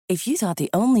If you thought the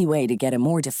only way to get a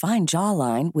more defined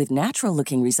jawline with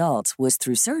natural-looking results was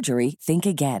through surgery, think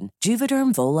again.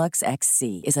 Juvederm Volux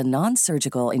XC is a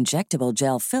non-surgical injectable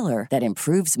gel filler that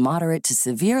improves moderate to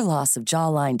severe loss of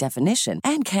jawline definition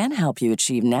and can help you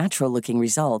achieve natural-looking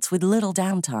results with little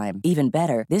downtime. Even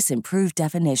better, this improved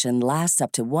definition lasts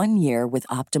up to 1 year with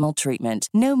optimal treatment.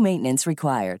 No maintenance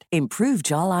required. Improve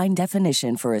jawline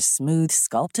definition for a smooth,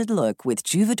 sculpted look with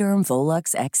Juvederm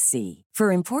Volux XC.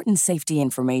 For important safety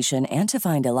information and to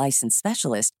find a licensed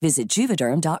specialist, visit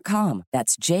Juvederm.com.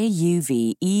 That's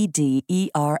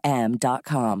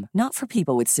Juvederm.com. Not for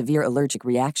people with severe allergic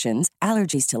reactions,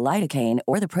 allergies to lidocaine,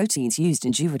 or the proteins used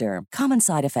in Juvederm. Common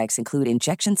side effects include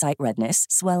injection site redness,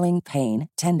 swelling, pain,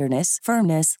 tenderness,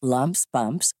 firmness, lumps,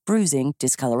 bumps, bruising,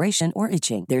 discoloration, or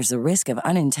itching. There's a risk of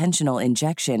unintentional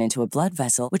injection into a blood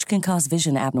vessel, which can cause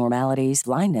vision abnormalities,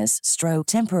 blindness, stroke,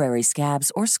 temporary scabs,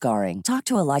 or scarring. Talk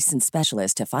to a licensed specialist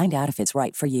to find out if it's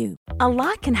right for you. A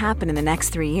lot can happen in the next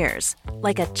 3 years.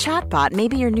 Like a chatbot may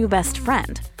be your new best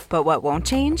friend. But what won't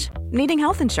change? Needing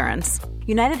health insurance.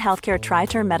 United Healthcare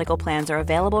Tri-Term Medical Plans are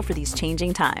available for these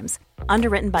changing times.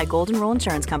 Underwritten by Golden Rule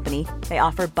Insurance Company, they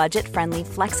offer budget-friendly,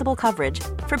 flexible coverage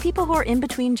for people who are in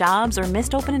between jobs or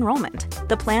missed open enrollment.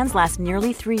 The plans last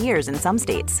nearly 3 years in some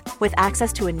states, with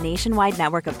access to a nationwide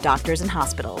network of doctors and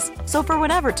hospitals. So for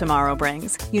whatever tomorrow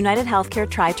brings, United Healthcare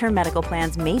Tri-Term Medical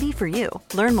Plans may be for you.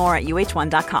 Learn more at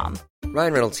UH1.com.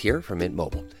 Ryan Reynolds here from Mint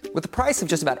Mobile. With the price of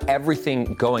just about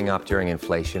everything going up during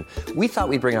inflation, we thought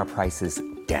we'd bring our prices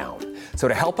down. So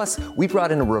to help us, we brought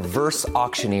in a reverse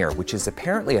auctioneer, which is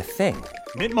apparently a thing.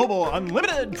 Mint Mobile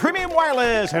Unlimited Premium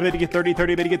Wireless. How to get 30,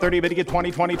 30, bit to get 30, bit to get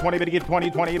 20, 20, 20, bit to get 20,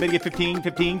 20, bit to get 15,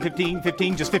 15, 15,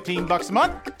 15, just $15 a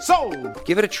month? Sold!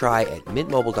 Give it a try at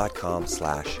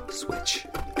mintmobile.com/switch.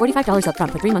 $45 up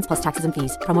front for 3 months plus taxes and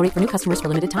fees. Promo rate for new customers for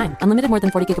limited time. Unlimited more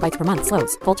than 40 gigabytes per month.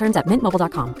 Slows full terms at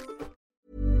mintmobile.com.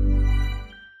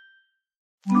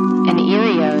 An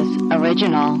Erios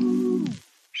original.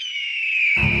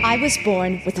 I was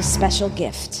born with a special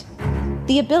gift.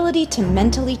 The ability to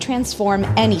mentally transform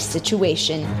any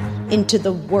situation into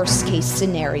the worst case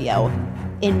scenario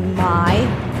in my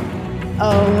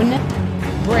own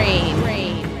brain.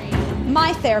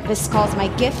 My therapist calls my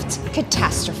gift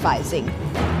catastrophizing.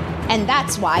 And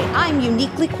that's why I'm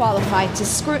uniquely qualified to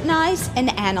scrutinize and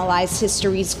analyze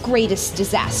history's greatest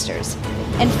disasters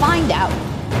and find out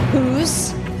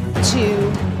who's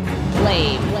to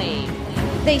blame.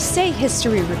 They say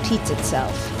history repeats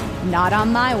itself. Not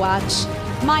on my watch.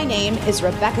 My name is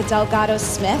Rebecca Delgado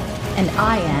Smith, and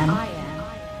I am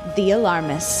the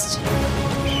Alarmist.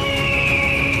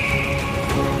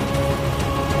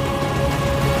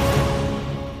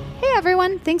 Hey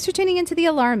everyone, thanks for tuning into The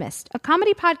Alarmist, a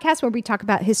comedy podcast where we talk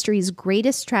about history's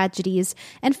greatest tragedies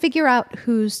and figure out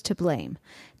who's to blame.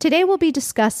 Today we'll be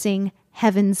discussing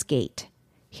Heaven's Gate.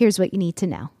 Here's what you need to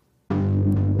know.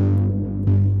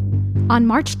 On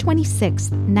March 26,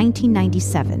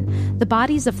 1997, the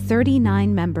bodies of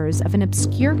 39 members of an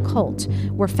obscure cult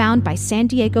were found by San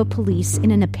Diego police in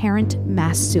an apparent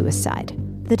mass suicide.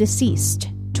 The deceased,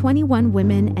 21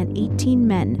 women and 18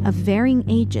 men of varying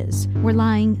ages, were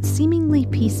lying seemingly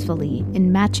peacefully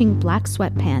in matching black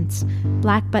sweatpants,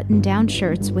 black button-down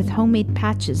shirts with homemade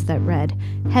patches that read,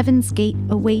 Heaven's Gate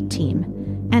Away Team,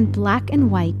 and black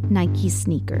and white Nike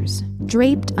sneakers.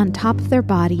 Draped on top of their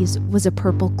bodies was a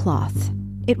purple cloth.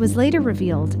 It was later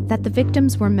revealed that the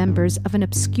victims were members of an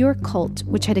obscure cult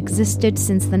which had existed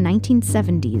since the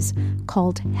 1970s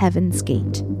called Heaven's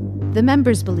Gate. The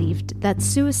members believed that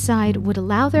suicide would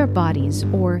allow their bodies,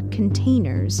 or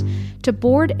containers, to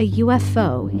board a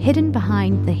UFO hidden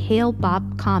behind the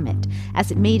Hale-Bopp comet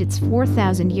as it made its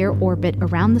 4,000-year orbit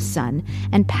around the sun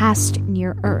and passed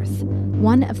near Earth,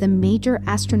 one of the major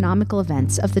astronomical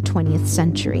events of the 20th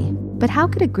century. But how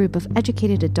could a group of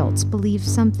educated adults believe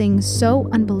something so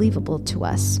unbelievable to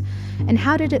us? And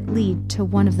how did it lead to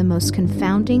one of the most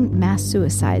confounding mass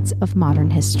suicides of modern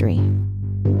history?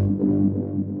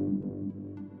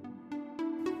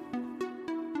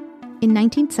 In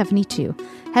 1972,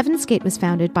 Heaven's Gate was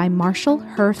founded by Marshall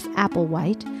Herff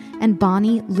Applewhite and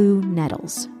Bonnie Lou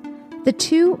Nettles. The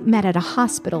two met at a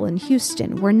hospital in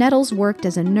Houston where Nettles worked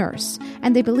as a nurse,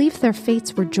 and they believed their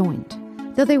fates were joined.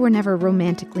 Though they were never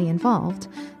romantically involved,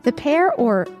 the pair,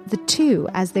 or the two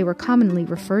as they were commonly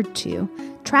referred to,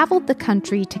 traveled the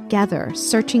country together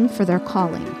searching for their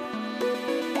calling.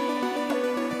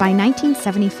 By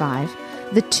 1975,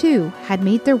 the two had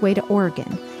made their way to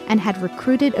Oregon and had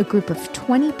recruited a group of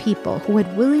 20 people who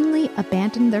had willingly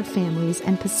abandoned their families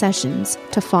and possessions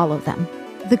to follow them.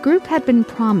 The group had been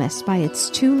promised by its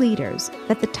two leaders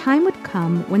that the time would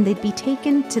come when they'd be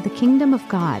taken to the kingdom of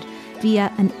God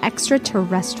via an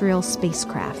extraterrestrial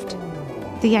spacecraft.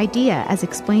 The idea, as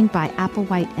explained by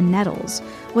Applewhite and Nettles,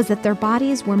 was that their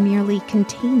bodies were merely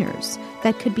containers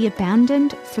that could be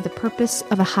abandoned for the purpose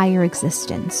of a higher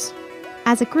existence.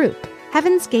 As a group,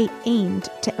 Heaven's Gate aimed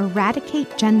to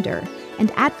eradicate gender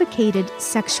and advocated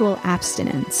sexual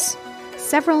abstinence.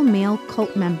 Several male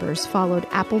cult members followed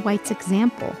Applewhite's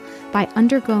example by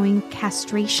undergoing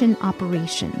castration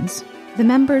operations. The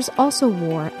members also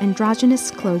wore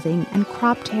androgynous clothing and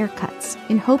cropped haircuts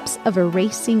in hopes of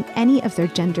erasing any of their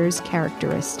gender's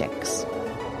characteristics.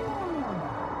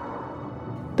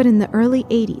 But in the early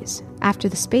 80s, after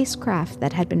the spacecraft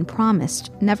that had been promised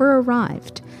never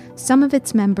arrived, some of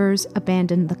its members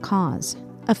abandoned the cause.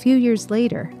 A few years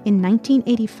later, in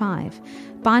 1985,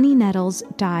 Bonnie Nettles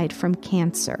died from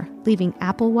cancer, leaving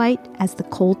Applewhite as the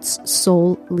cult's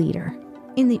sole leader.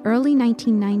 In the early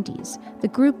 1990s, the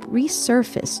group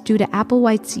resurfaced due to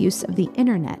Applewhite's use of the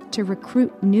internet to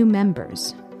recruit new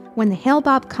members. When the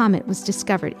Hale-Bopp comet was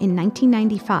discovered in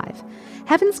 1995,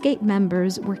 Heaven's Gate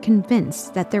members were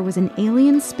convinced that there was an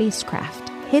alien spacecraft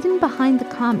hidden behind the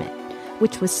comet,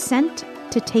 which was sent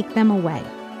to take them away.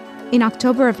 In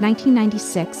October of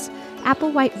 1996,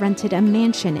 Applewhite rented a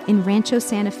mansion in Rancho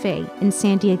Santa Fe in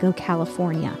San Diego,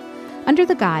 California, under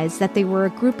the guise that they were a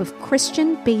group of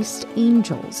Christian-based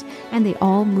angels, and they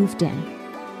all moved in.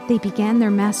 They began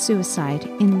their mass suicide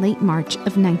in late March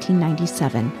of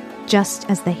 1997, just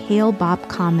as the Hale-Bopp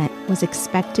comet was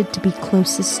expected to be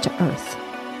closest to Earth.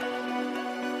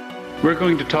 We're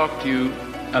going to talk to you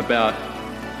about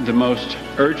the most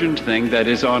urgent thing that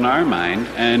is on our mind,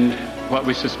 and what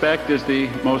we suspect is the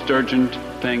most urgent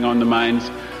thing on the minds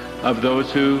of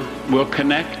those who will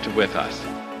connect with us.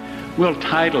 We'll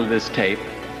title this tape,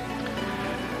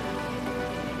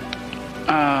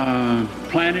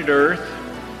 Planet Earth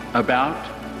About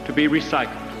to be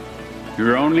Recycled.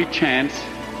 Your only chance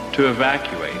to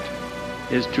evacuate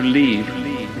is to leave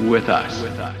with us.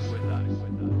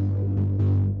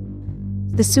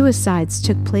 The suicides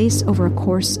took place over a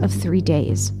course of 3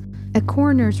 days. A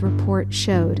coroner's report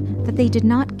showed that they did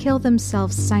not kill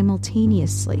themselves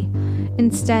simultaneously.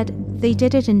 Instead, they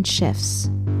did it in shifts.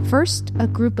 First, a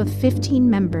group of 15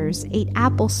 members ate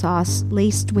applesauce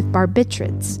laced with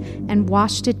barbiturates and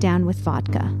washed it down with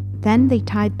vodka. Then they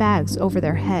tied bags over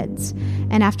their heads,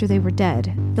 and after they were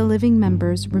dead, the living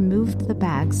members removed the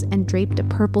bags and draped a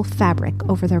purple fabric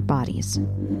over their bodies.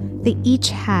 They each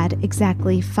had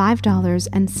exactly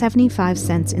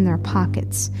 $5.75 in their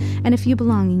pockets and a few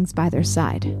belongings by their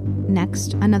side.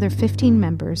 Next, another 15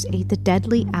 members ate the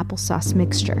deadly applesauce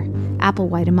mixture,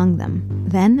 Applewhite among them.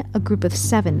 Then, a group of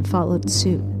 7 followed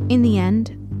suit. In the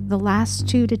end, the last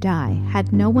 2 to die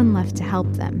had no one left to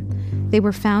help them. They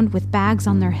were found with bags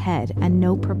on their head and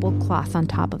no purple cloth on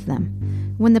top of them.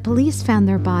 When the police found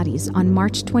their bodies on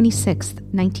March 26,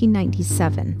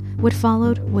 1997, what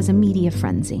followed was a media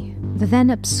frenzy. The then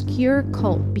obscure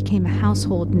cult became a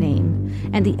household name,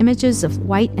 and the images of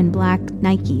white and black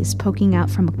Nikes poking out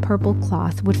from a purple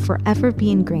cloth would forever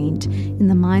be ingrained in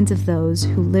the minds of those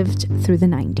who lived through the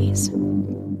 90s.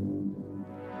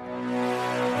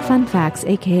 Fun facts,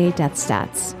 aka death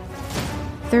stats.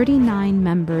 39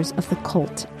 members of the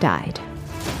cult died.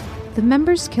 The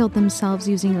members killed themselves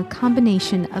using a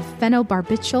combination of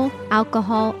phenobarbital,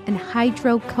 alcohol, and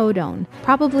hydrocodone,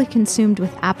 probably consumed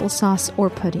with applesauce or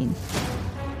pudding.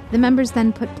 The members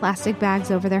then put plastic bags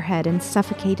over their head and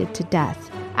suffocated to death,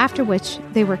 after which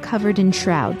they were covered in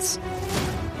shrouds.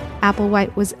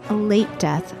 Applewhite was a late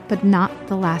death, but not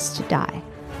the last to die.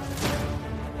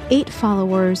 8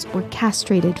 followers were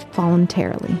castrated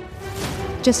voluntarily.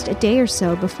 Just a day or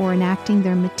so before enacting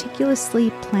their meticulously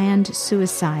planned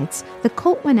suicides, the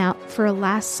cult went out for a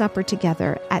Last Supper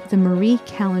together at the Marie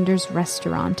Callender's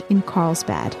restaurant in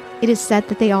Carlsbad. It is said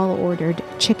that they all ordered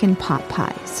chicken pot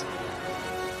pies.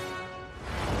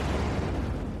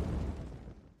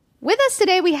 With us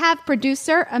today, we have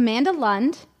producer Amanda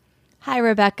Lund. Hi,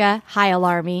 Rebecca. Hi,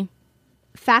 Alarmy.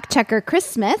 Fact checker Chris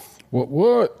Smith.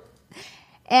 What?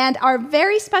 And our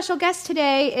very special guest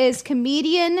today is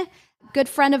comedian, good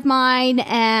friend of mine,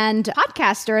 and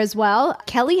podcaster as well,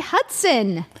 Kelly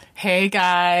Hudson. Hey,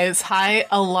 guys. Hi,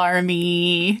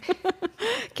 Alarmy.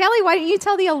 Kelly, why don't you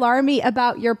tell the Alarmy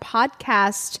about your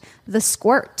podcast, The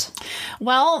Squirt?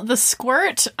 Well, The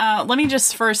Squirt, let me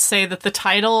just first say that the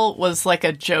title was like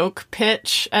a joke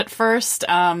pitch at first.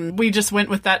 We just went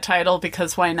with that title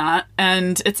because why not?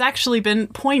 And it's actually been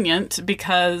poignant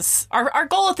because our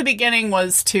goal at the beginning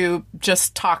was to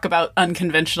just talk about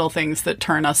unconventional things that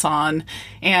turn us on.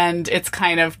 And it's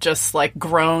kind of just like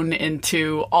grown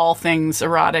into all things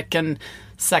erotic and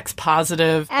sex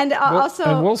positive. And also...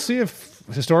 And we'll see if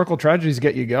historical tragedies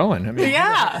get you going. I mean,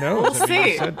 yeah, who knows? we'll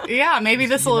see. Yeah, maybe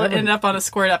this will end up on a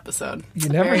Squirt episode. You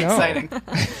never Very know. Exciting.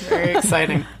 Very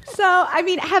exciting. So, I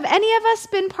mean, have any of us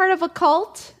been part of a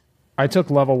cult? I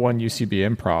took level 1 UCB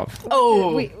improv.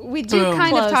 Oh, we do boom.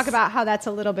 kind of Close. talk about how that's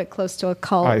a little bit close to a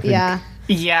cult. I think-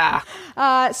 Yeah.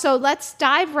 So let's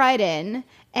dive right in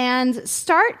and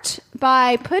start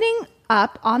by putting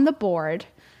up on the board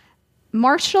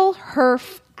Marshall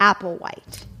Herff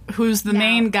Applewhite. Who's the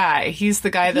main guy? He's the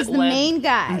guy that He's the led. main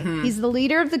guy. Mm-hmm. He's the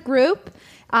leader of the group.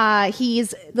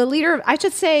 He's the leader of, I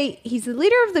should say, he's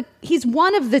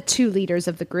one of the two leaders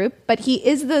of the group, but he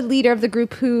is the leader of the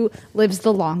group who lives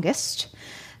the longest.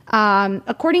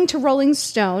 According to Rolling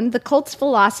Stone, the cult's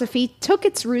philosophy took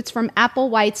its roots from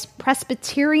Applewhite's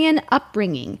Presbyterian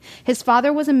upbringing. His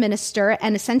father was a minister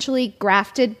and essentially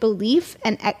grafted belief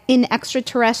in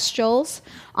extraterrestrials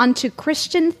onto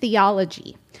Christian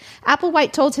theology.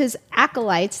 Applewhite told his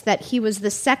acolytes that he was the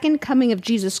second coming of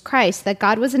Jesus Christ, that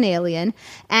God was an alien,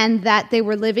 and that they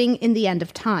were living in the end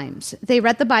of times. They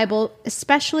read the Bible,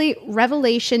 especially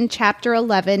Revelation chapter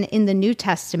 11 in the New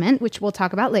Testament, which we'll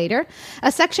talk about later,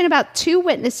 a section about two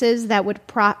witnesses that would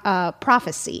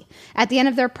prophecy. At the end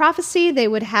of their prophecy, they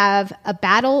would have a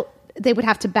battle. They would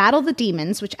have to battle the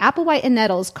demons, which Applewhite and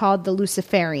Nettles called the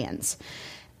Luciferians.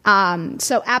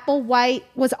 So Applewhite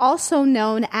was also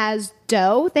known as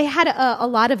Doe. They had a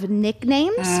lot of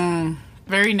nicknames.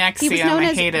 Very Nexium.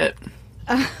 I hate it.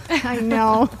 I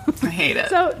know. I hate it.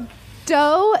 So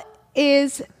Doe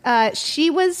is,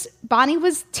 Bonnie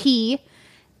was T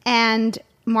and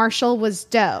Marshall was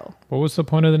Doe. What was the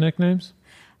point of the nicknames?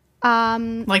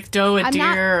 Like Doe a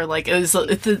deer, or like is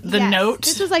the Yes, note?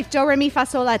 This was like Do, Re, Mi, Fa,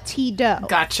 Sol, La, Ti, Do.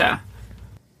 Gotcha.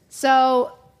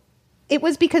 So it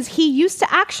was because he used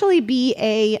to actually be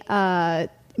a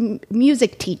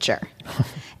music teacher.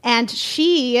 And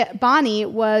Bonnie,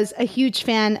 was a huge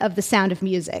fan of The Sound of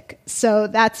Music. So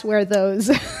that's where those...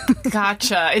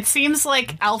 Gotcha. It seems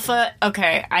like alpha...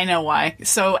 Okay, I know why.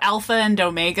 So alpha and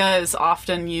omega is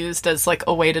often used as like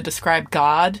a way to describe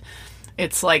God.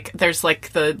 It's like there's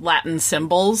like the Latin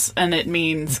symbols and it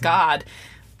means God.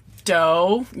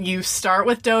 Do, you start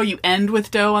with Do, you end with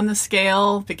Do on the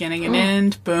scale, beginning and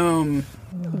end, boom.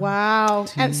 Wow.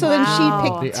 And so then she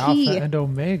picked The T. alpha and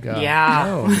omega. Yeah.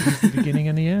 Oh, it's the beginning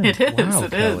and the end. It is, Wow,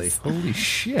 it Kelly. is. Holy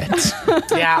shit.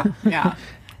 Yeah.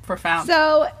 Profound.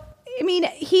 So, I mean,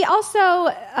 he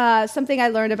also, something I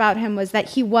learned about him was that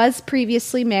he was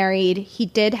previously married. He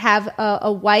did have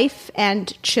a wife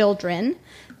and children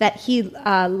that he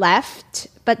left,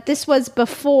 but this was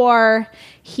before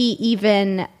he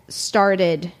even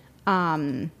started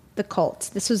the cult.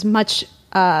 This was much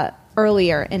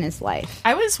earlier in his life.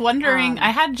 I was wondering,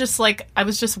 I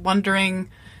was just wondering,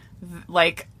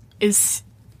 like,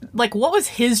 what was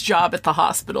his job at the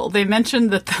hospital? They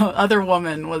mentioned that the other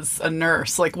woman was a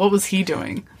nurse. Like, what was he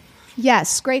doing?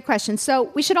 Yes, great question. So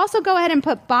we should also go ahead and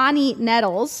put Bonnie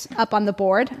Nettles up on the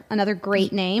board. Another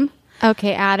great name.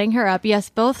 Okay, adding her up. Yes,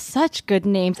 both such good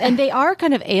names. And they are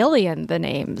kind of alien, the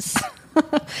names.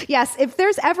 Yes, if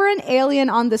there's ever an alien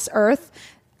on this earth,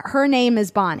 her name is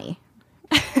Bonnie.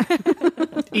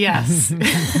 Yes.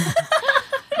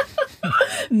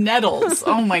 Nettles.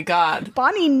 Oh my God.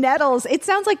 Bonnie Nettles. It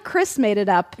sounds like Chris made it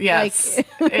up. Yes.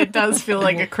 It does feel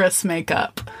like a Chris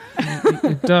makeup.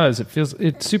 It does.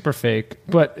 It's super fake,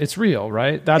 but it's real,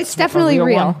 right? That's It's definitely a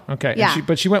real. one? Okay. Yeah.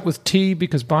 But she went with T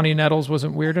because Bonnie Nettles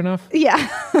wasn't weird enough? Yeah.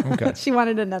 Okay. She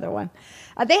wanted another one.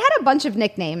 They had a bunch of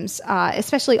nicknames,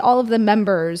 especially all of the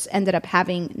members ended up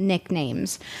having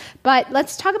nicknames. But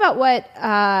let's talk about what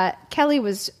Kelly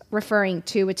was referring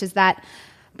to, which is that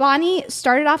Bonnie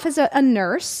started off as a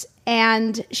nurse,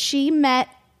 and she met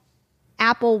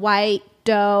Applewhite,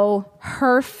 Doe,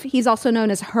 Herff, he's also known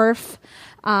as Herff,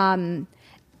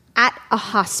 at a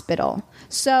hospital.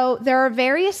 So there are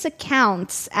various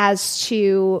accounts as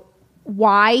to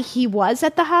why he was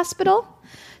at the hospital.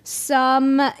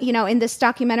 Some, in this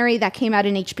documentary that came out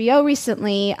in HBO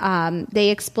recently, they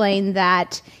explained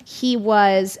that he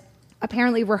was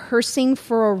apparently rehearsing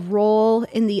for a role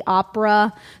in the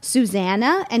opera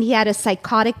Susanna, and he had a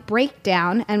psychotic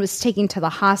breakdown and was taken to the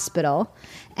hospital.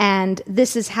 And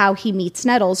this is how he meets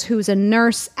Nettles, who's a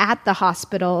nurse at the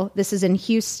hospital. This is in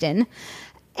Houston.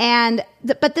 And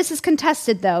but this is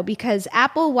contested, though, because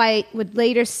Applewhite would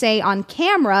later say on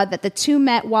camera that the two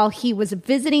met while he was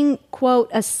visiting, quote,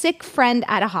 a sick friend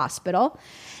at a hospital.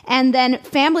 And then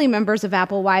family members of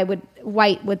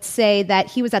Applewhite would say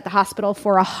that he was at the hospital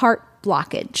for a heart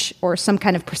blockage or some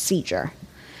kind of procedure.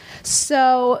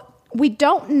 So we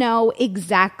don't know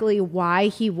exactly why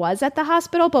he was at the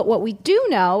hospital, but what we do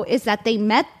know is that they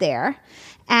met there.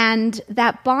 and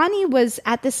that Bonnie was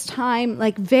at this time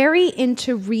like very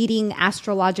into reading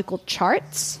astrological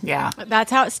charts. Yeah.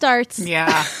 That's how it starts.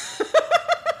 Yeah.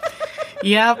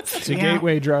 Yep. It's a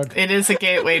gateway drug. It is a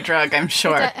gateway drug, I'm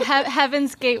sure.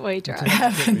 Heaven's gateway drug.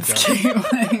 Heaven's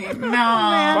gateway. No.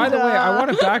 By the way, I want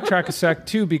to backtrack a sec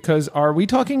too, because are we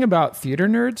talking about theater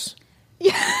nerds?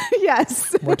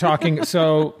 Yes. We're talking,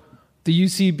 so the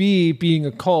UCB being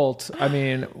a cult, I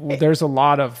mean, there's a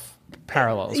lot of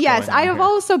parallels. Yes, going on I have here.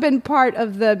 also been part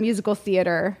of the musical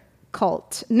theater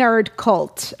cult, nerd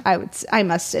cult, I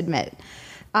must admit.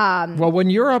 Well, when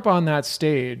you're up on that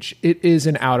stage, it is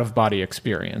an out-of-body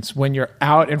experience. When you're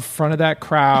out in front of that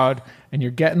crowd and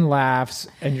you're getting laughs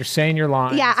and you're saying your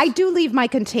lines. Yeah, I do leave my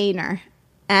container.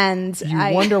 And you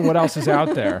wonder what else is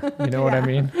out there. You know what I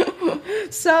mean?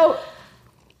 So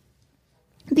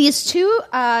these two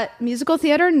musical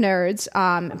theater nerds,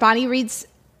 Bonnie reads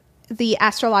the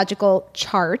astrological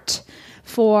chart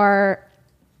for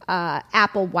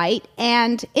Applewhite,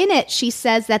 and in it she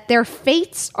says that their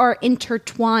fates are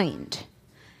intertwined.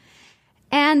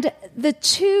 And the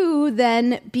two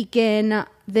then begin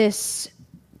this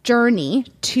journey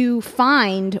to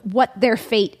find what their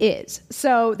fate is.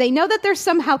 So they know that they're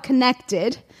somehow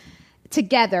connected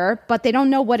together, but they don't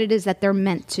know what it is that they're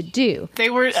meant to do.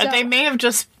 They may have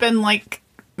just been like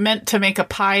meant to make a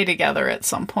pie together at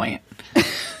some point.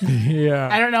 Yeah.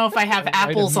 I don't know if I have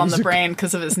apples on the brain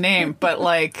because of his name, but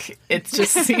like it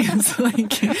just seems like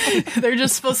they're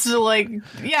just supposed to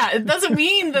it doesn't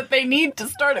mean that they need to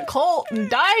start a cult and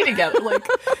die together. Like,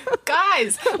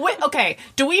 guys, wait, okay,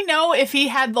 do we know if he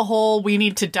had the whole we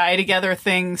need to die together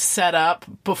thing set up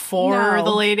before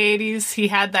the late 80s? He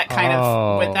had that kind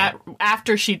of with that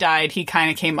after she died, he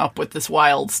kind of came up with this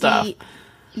wild stuff.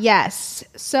 Yes.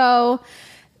 So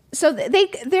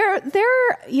they're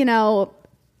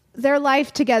their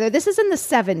life together. This is in the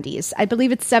 70s. I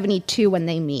believe it's 72 when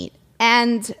they meet.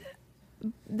 And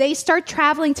they start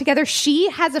traveling together.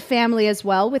 She has a family as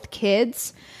well with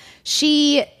kids.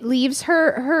 She leaves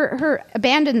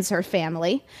abandons her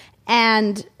family.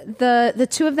 And the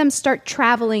two of them start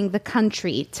traveling the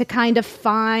country to kind of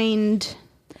find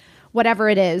whatever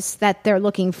it is that they're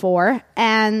looking for.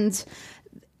 And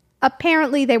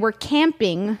apparently they were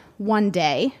camping one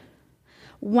day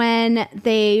when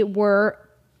they were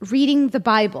reading the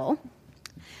Bible,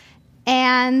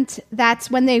 and that's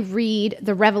when they read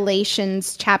the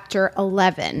Revelations chapter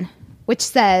 11, which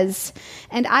says,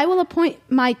 "And I will appoint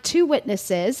my 2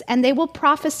 witnesses, and they will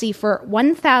prophesy for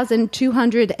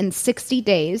 1,260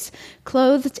 days,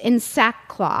 clothed in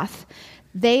sackcloth.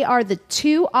 They are the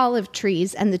 2 olive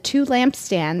trees and the 2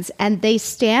 lampstands, and they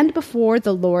stand before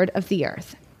the Lord of the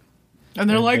earth." And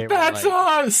they're like, "That's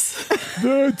us!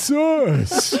 That's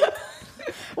us!"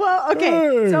 Well,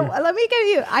 okay, so let me give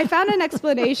you... I found an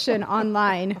explanation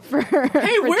online for...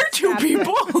 Hey, we're 2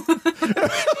 people! They're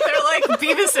like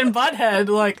Beavis and Butthead,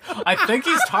 like, I think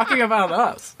he's talking about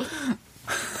us.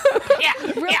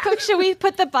 Real quick, should we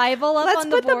put the Bible up Let's on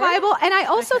the board? put the Bible, and I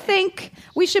also think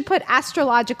we should put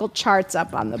astrological charts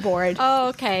up on the board. Oh,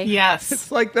 okay. Yes.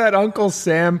 It's like that Uncle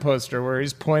Sam poster where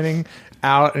he's pointing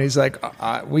out and he's like,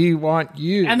 we want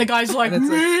you. And the guy's like,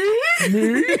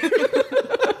 me?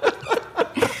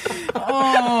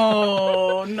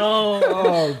 Oh, no.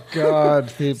 Oh,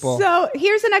 God, people. So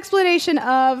here's an explanation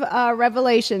of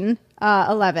Revelation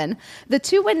 11. The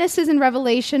 2 witnesses in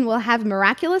Revelation will have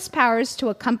miraculous powers to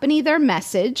accompany their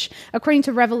message. According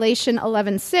to Revelation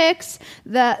 11:6,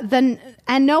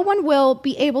 and no one will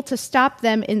be able to stop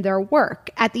them in their work.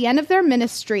 At the end of their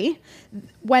ministry,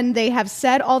 when they have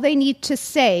said all they need to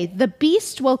say, the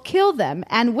beast will kill them,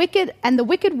 and the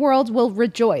wicked world will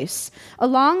rejoice,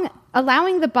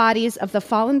 allowing the bodies of the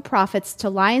fallen prophets to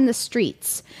lie in the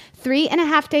streets.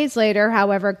 3.5 days later,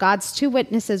 however, God's 2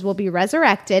 witnesses will be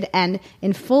resurrected and,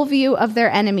 in full view of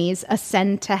their enemies,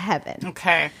 ascend to heaven.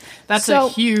 Okay. That's a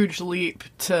huge leap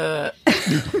to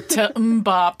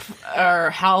Mbop or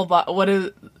Halbop. What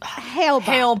is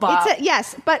Halebop?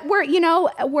 Yes, but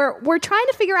we're trying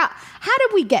to figure out how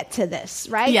did we get to this,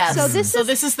 right? Yes. So this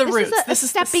is the roots. This is a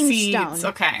stepping the seeds. stone.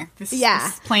 Okay. This is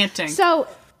planting. So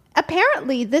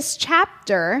apparently, this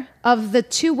chapter of the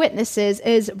 2 witnesses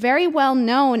is very well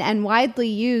known and widely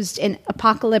used in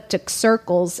apocalyptic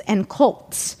circles and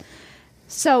cults.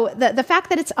 So the fact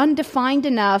that it's undefined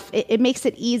enough, it makes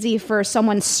it easy for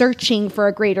someone searching for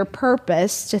a greater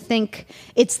purpose to think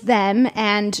it's them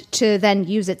and to then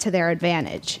use it to their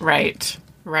advantage. Right.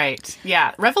 Right.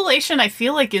 Yeah. Revelation, I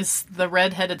feel like, is the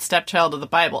redheaded stepchild of the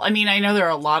Bible. I mean, I know there are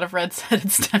a lot of redheaded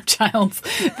stepchilds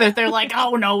that they're like,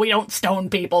 oh, no, we don't stone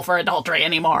people for adultery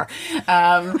anymore.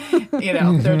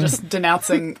 They're just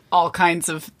denouncing all kinds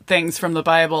of things from the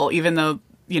Bible, even though,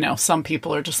 some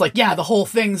people are just like, yeah, the whole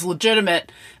thing's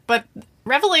legitimate. But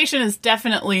Revelation is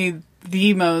definitely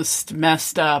the most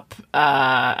messed up,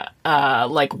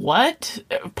 what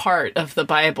part of the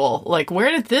Bible? Like,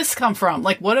 where did this come from?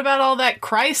 Like, what about all that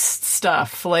Christ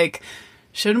stuff? Like,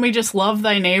 shouldn't we just love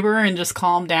thy neighbor and just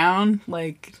calm down?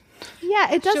 Like,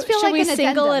 yeah, it does feel should like we an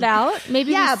single addendum. it out?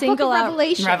 Maybe we single Book of out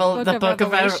Revelation. the Book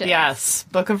of Revelation. Yes,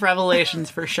 Book of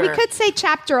Revelations for sure. We could say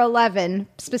chapter 11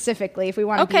 specifically if we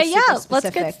want to be super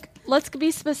specific. Let's be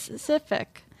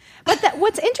specific. But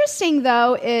what's interesting,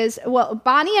 though, is,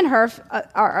 Bonnie and Herf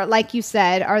are, like you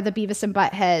said, are the Beavis and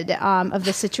Butthead of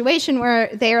the situation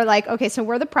where they are like, okay, so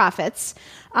we're the prophets.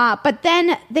 But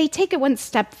then they take it one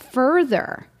step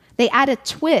further. They add a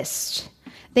twist.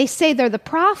 They say they're the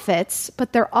prophets,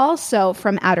 but they're also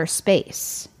from outer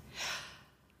space.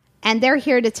 And they're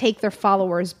here to take their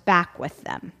followers back with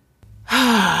them.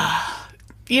 I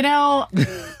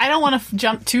don't want to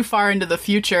jump too far into the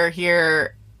future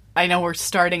here. I know we're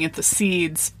starting at the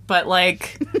seeds, but I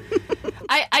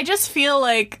just feel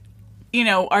like,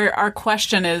 our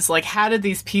question is like, how did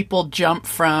these people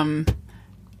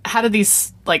how did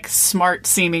these smart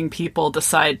seeming people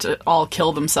decide to all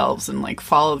kill themselves and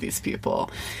follow these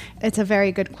people? It's a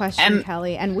very good question,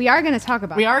 Kelly. And we are going to talk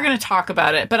about it. We are going to talk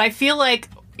about it. But I feel like,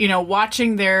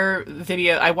 watching their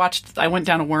video, I went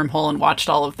down a wormhole and watched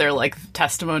all of their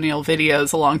testimonial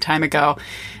videos a long time ago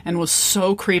and was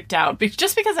so creeped out.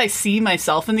 Just because I see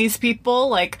myself in these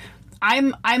people,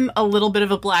 I'm a little bit of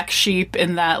a black sheep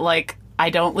in that, I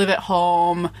don't live at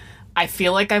home. I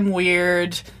feel like I'm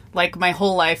weird. My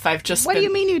whole life, I've just What do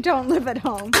you mean you don't live at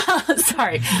home?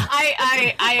 Sorry.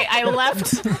 I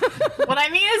left. What I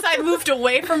mean is I moved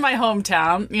away from my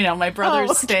hometown. My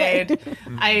brothers stayed.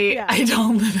 I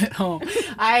don't live at home.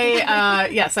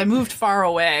 I moved far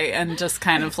away and just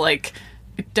kind of I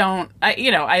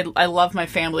love my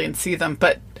family and see them,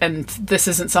 and this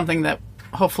isn't something that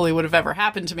hopefully would have ever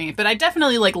happened to me. But I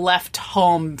definitely left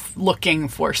home looking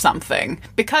for something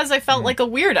because I felt like a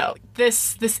weirdo.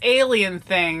 This alien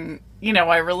thing,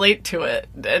 I relate to it.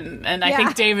 And I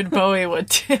think David Bowie would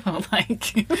too.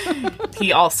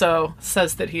 He also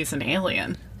says that he's an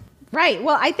alien. Right.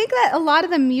 Well, I think that a lot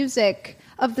of the music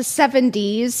of the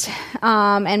 70s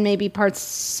and maybe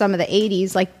some of the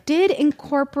 80s did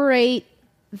incorporate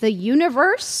the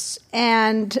universe,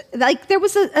 and there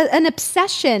was an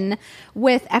obsession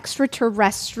with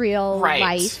extraterrestrial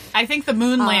life. I think the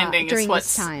moon landing is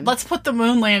what's time. Let's put the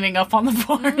moon landing up on the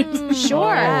board.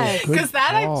 Sure, because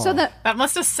that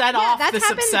must have set off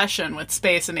this obsession with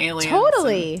space and aliens.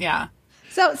 Totally, yeah.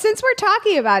 So since we're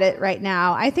talking about it right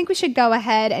now, I think we should go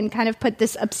ahead and kind of put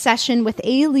this obsession with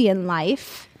alien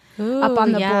life up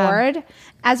on the board,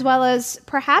 as well as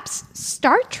perhaps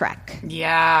Star Trek.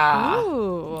 Yeah.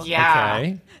 Ooh. Yeah.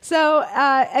 Okay. So,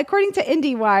 according to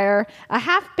IndieWire, a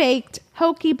half-baked,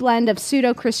 hokey blend of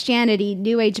pseudo-Christianity,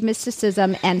 New Age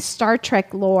mysticism, and Star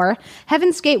Trek lore,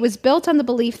 Heaven's Gate was built on the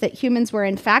belief that humans were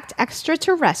in fact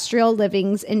extraterrestrial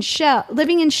living in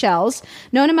shells,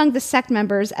 known among the sect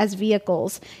members as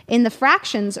vehicles. In the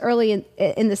fractions early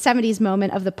in the 70s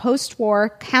moment of the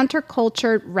post-war,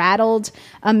 counterculture rattled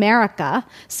America,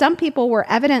 some people were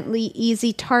evidently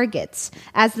easy targets,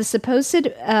 as the supposed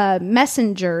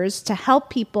messengers to help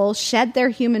people shed their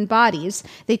human bodies.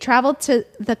 They traveled to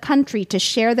the country to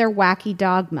share their wacky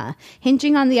dogma,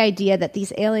 hinging on the idea that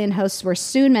these alien hosts were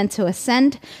soon meant to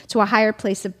ascend to a higher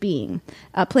plane of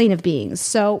beings.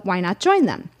 So why not join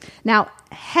them? Now,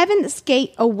 Heaven's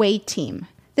Gate Away Team.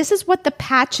 This is what the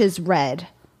patches read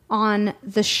on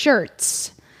the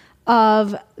shirts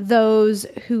of those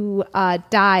who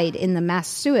died in the mass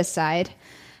suicide.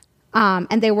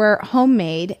 And they were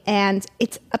homemade, and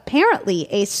it's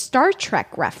apparently a Star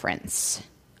Trek reference,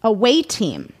 Away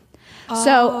Team.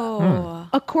 So,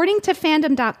 according to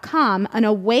fandom.com, an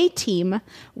away team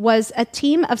was a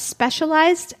team of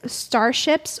specialized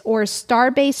starships or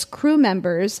starbase crew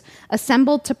members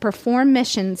assembled to perform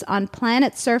missions on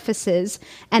planet surfaces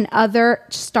and other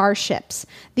starships.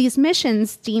 These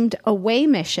missions, deemed away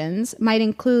missions, might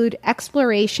include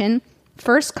exploration,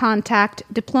 first contact,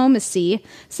 diplomacy,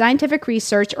 scientific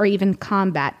research, or even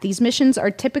combat. These missions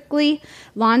are typically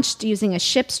launched using a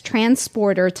ship's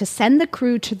transporter to send the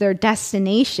crew to their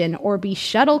destination or by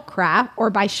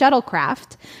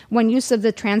shuttlecraft when use of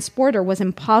the transporter was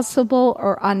impossible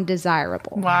or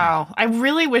undesirable. Wow. I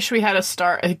really wish we had a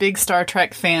big Star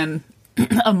Trek fan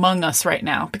among us right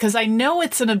now? Because I know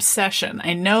it's an obsession.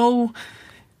 I know.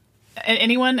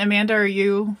 Anyone? Amanda, are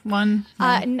you one?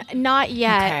 Not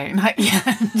yet. Okay, not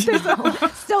yet.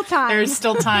 Still time. There's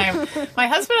still time. My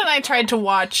husband and I tried to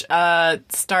watch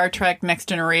Star Trek Next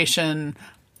Generation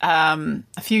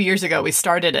a few years ago. We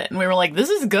started it, and we were like, this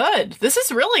is good. This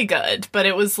is really good. But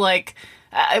it was like,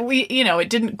 it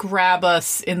didn't grab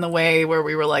us in the way where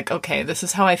we were like, okay, this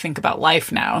is how I think about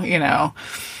life now,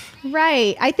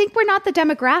 Right. I think we're not the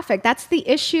demographic. That's the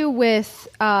issue with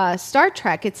Star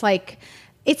Trek. It's like,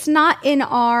 it's not in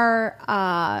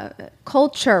our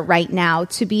culture right now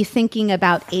to be thinking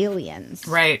about aliens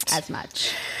as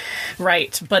much.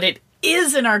 Right. But it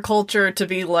is in our culture to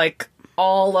be like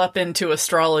all up into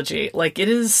astrology. Like it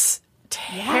is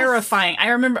terrifying. Yes. I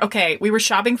remember, we were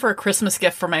shopping for a Christmas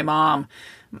gift for my mom,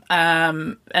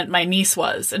 and my niece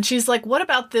was. And she's like, what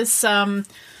about this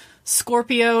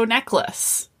Scorpio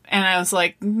necklace? And I was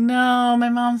like, no, my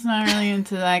mom's not really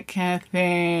into that kind of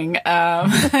thing.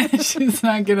 She's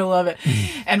not going to love it.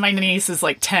 And my niece is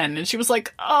like 10. And she was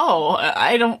like,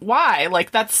 why?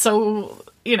 Like, that's so,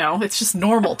 it's just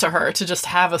normal to her to just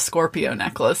have a Scorpio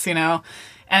necklace,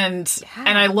 And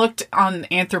I looked on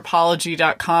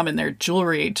Anthropology.com in their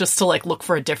jewelry just to like look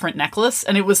for a different necklace.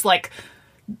 And it was like,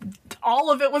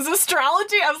 all of it was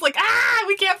astrology. I was like,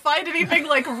 we can't find anything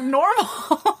like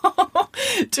normal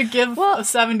to give a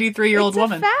 73-year-old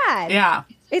woman. It's a fad. Yeah.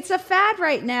 It's a fad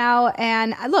right now.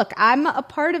 And look, I'm a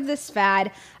part of this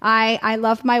fad. I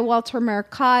love my Walter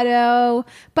Mercado,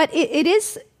 but it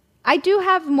is, I do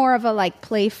have more of a like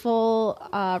playful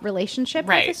relationship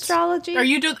with astrology.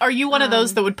 Are you one of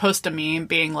those that would post a meme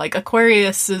being like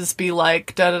Aquariuses be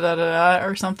like da da da da da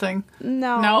or something?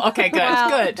 No. Okay, good.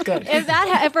 Wow. Good.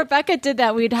 If Rebecca did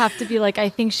that, we'd have to be like, I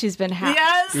think she's been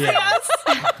hacked. Yes.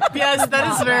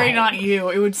 That is very not you.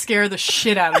 It would scare the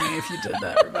shit out of me if you did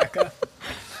that, Rebecca.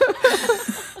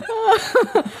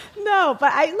 No,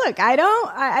 but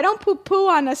I don't poo-poo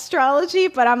on astrology,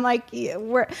 but I'm like,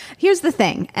 here's the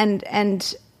thing,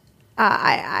 and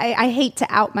I hate to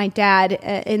out my dad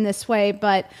in this way,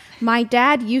 but my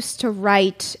dad used to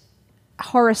write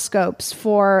horoscopes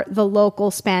for the local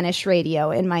Spanish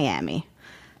radio in Miami.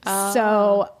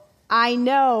 So I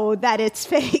know that it's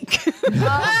fake.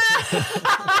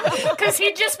 Because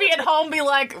he'd just be at home, be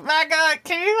like, Becca,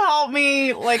 can you help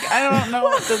me? Like, I don't know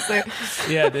what to say.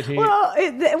 Yeah, did he? Well,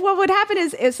 what would happen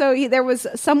is there was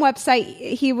some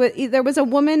website. There was a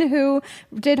woman who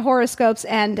did horoscopes,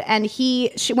 and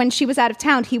when she was out of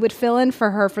town, he would fill in for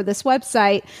her for this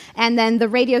website, and then the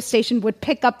radio station would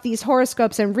pick up these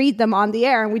horoscopes and read them on the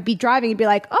air, and we'd be driving and be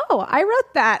like, oh, I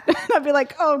wrote that. And I'd be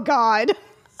like, oh God.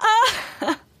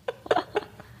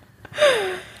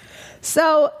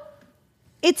 So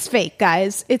it's fake,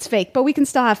 guys. It's fake, but we can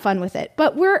still have fun with it.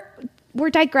 But we're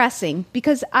digressing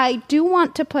because I do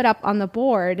want to put up on the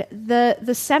board the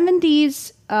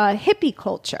 70s hippie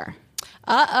culture.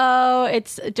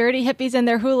 It's dirty hippies and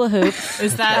their hula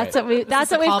hoops. That's what we've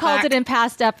called it in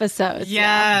past episodes.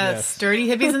 Yes. Dirty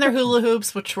hippies and their hula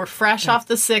hoops, which were fresh off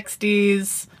the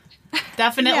 60s.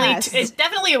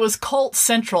 Definitely, it was cult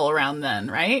central around then,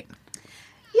 right?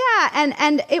 Yeah,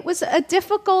 and it was a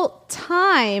difficult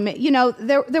time.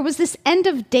 There was this end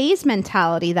of days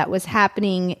mentality that was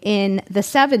happening in the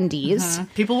 70s. Mm-hmm.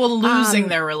 People were losing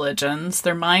their religions.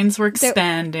 Their minds were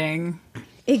expanding.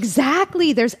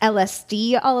 Exactly. There's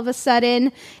LSD all of a sudden.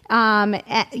 We've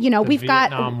got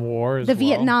Vietnam War as the well.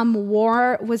 Vietnam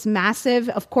War was massive.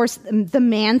 Of course, the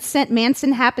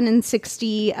Manson happened in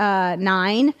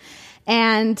 1969.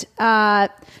 And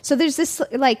so there's this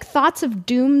like thoughts of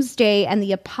doomsday and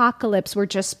the apocalypse were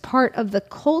just part of the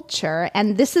culture.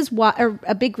 And this is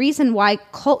a big reason why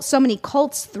so many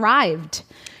cults thrived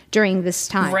during this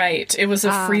time. Right. It was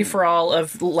a free-for-all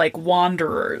of like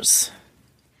wanderers.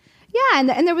 Yeah,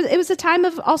 and it was a time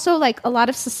of also like a lot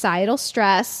of societal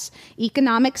stress,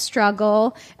 economic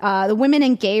struggle. The women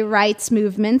and gay rights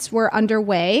movements were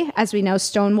underway. As we know,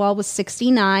 Stonewall was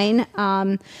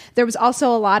 1969. There was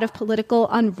also a lot of political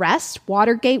unrest.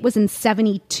 Watergate was in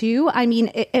 1972. I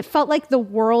mean, it felt like the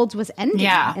world was ending.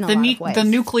 Yeah, in a lot of ways. The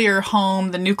nuclear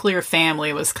home, the nuclear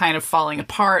family was kind of falling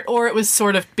apart, or it was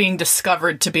sort of being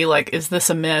discovered to be like, is this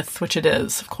a myth? Which it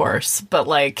is, of course. But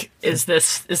like, is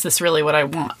this really what I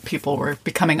want? People were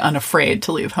becoming unafraid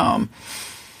to leave home.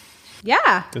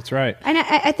 Yeah. That's right. And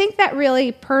I think that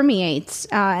really permeates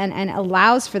and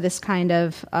allows for this kind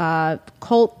of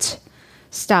cult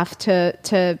stuff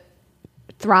to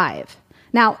thrive.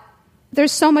 Now,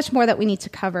 there's so much more that we need to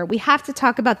cover. We have to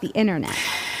talk about the internet.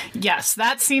 Yes,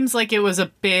 that seems like it was the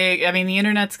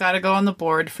internet's got to go on the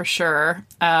board for sure.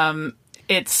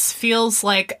 it feels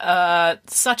like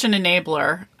such an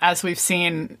enabler, as we've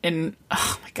seen in,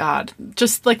 oh my God,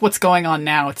 just like what's going on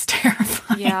now. It's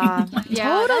terrifying. Yeah,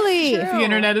 totally. The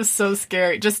internet is so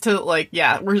scary. Just to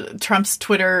Trump's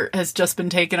Twitter has just been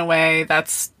taken away.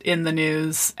 That's in the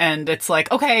news. And it's like,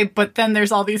 okay, but then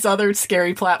there's all these other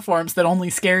scary platforms that only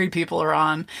scary people are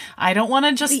on. I don't want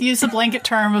to just use a blanket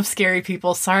term of scary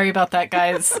people. Sorry about that,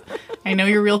 guys. I know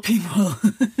you're real people.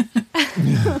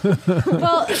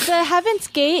 Well, the Heaven's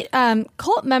Gate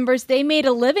cult members, they made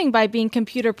a living by being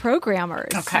computer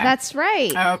programmers. Okay. That's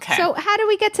right. Okay. So how do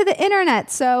we get to the internet?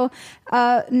 So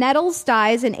Nettles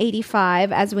dies in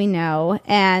 1985, as we know,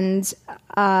 and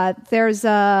there's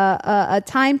a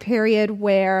time period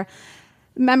where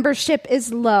membership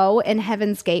is low in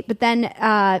Heaven's Gate, but then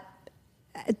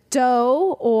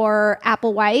Doe or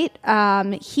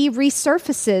Applewhite, he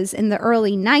resurfaces in the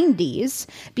early 90s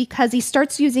because he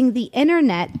starts using the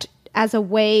internet as a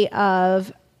way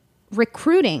of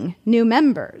recruiting new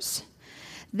members.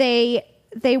 A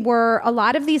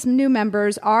lot of these new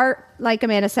members are, like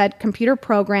Amanda said, computer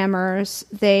programmers.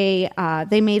 They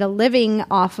made a living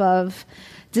off of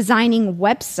designing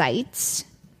websites,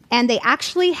 and they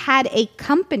actually had a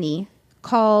company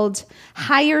called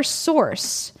Higher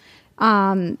Source.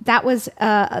 That was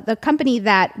the company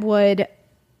that would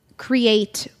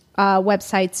create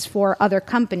websites for other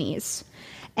companies.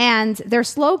 And their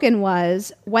slogan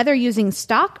was, whether using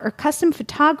stock or custom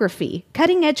photography,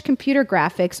 cutting-edge computer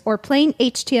graphics, or plain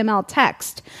HTML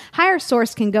text, Higher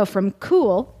Source can go from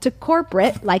cool to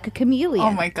corporate like a chameleon.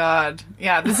 Oh my God.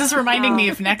 Yeah, this is reminding me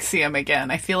of NXIVM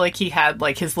again. I feel like he had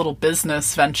like his little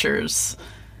business ventures,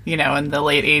 in the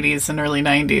late 80s and early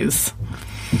 90s.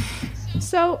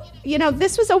 So,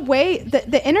 this was a way that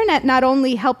the internet not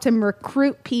only helped him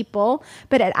recruit people,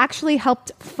 but it actually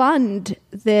helped fund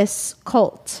this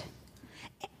cult.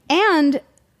 And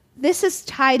this is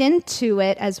tied into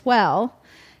it as well.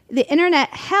 The internet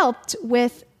helped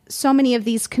with so many of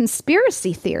these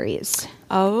conspiracy theories.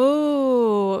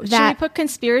 Oh, should we put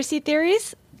conspiracy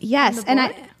theories? Yes,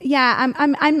 and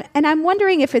I'm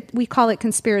wondering if we call it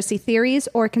conspiracy theories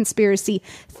or conspiracy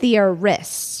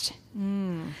theorists.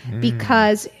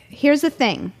 Because here's the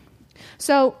thing.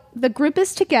 So the group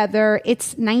is together.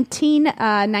 It's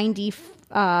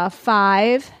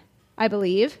 1995, I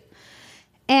believe.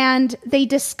 And they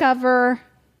discover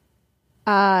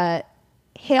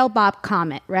Hale-Bopp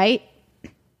Comet, right?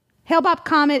 Hale-Bopp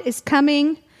Comet is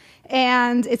coming,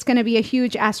 and it's going to be a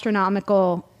huge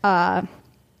astronomical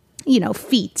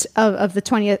feat of the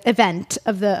 20th event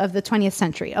of the 20th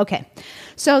century. Okay.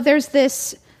 So there's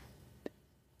this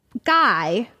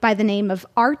guy by the name of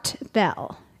Art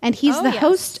Bell, and he's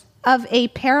host of a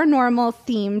paranormal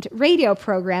themed radio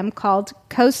program called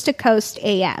Coast to Coast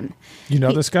AM. You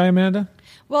know this guy, Amanda?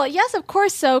 Well, yes, of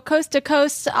course. So Coast to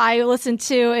Coast, I listened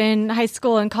to in high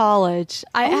school and college.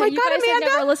 Oh my God, you guys Amanda!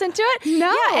 have never listened to it?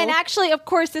 No. Yeah, and actually, of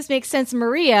course, this makes sense.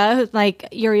 Maria, who's like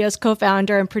Urio's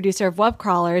co-founder and producer of Web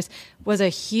Crawlers, was a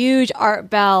huge Art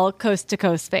Bell Coast to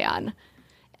Coast fan.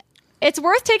 It's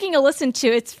worth taking a listen to.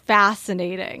 It's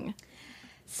fascinating.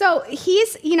 So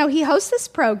he's, he hosts this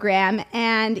program,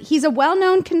 and he's a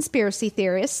well-known conspiracy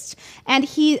theorist, and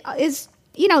he is,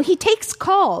 he takes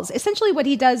calls. Essentially what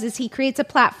he does is he creates a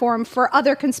platform for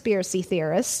other conspiracy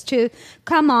theorists to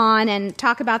come on and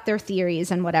talk about their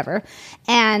theories and whatever.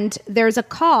 And there's a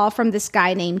call from this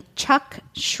guy named Chuck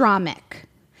Schramek.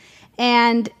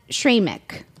 And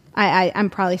Schramek. I'm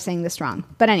probably saying this wrong.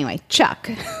 But anyway, Chuck.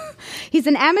 He's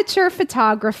an amateur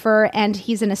photographer, and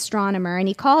he's an astronomer. And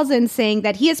he calls in saying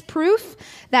that he has proof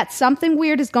that something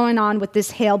weird is going on with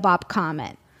this Hale-Bopp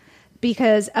Comet.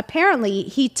 Because apparently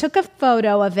he took a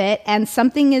photo of it, and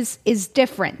something is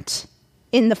different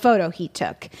in the photo he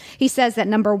took. He says that,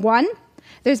 number one,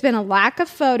 there's been a lack of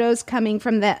photos coming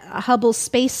from the Hubble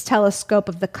Space Telescope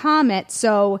of the comet.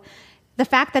 So the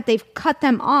fact that they've cut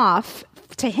them off,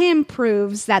 to him,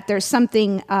 proves that there's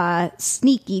something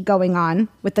sneaky going on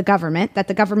with the government that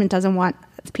the government doesn't want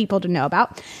people to know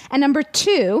about. And number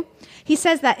two, he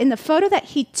says that in the photo that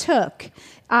he took,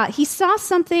 he saw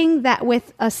something that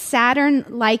with a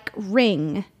Saturn-like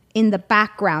ring in the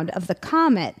background of the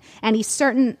comet. And he's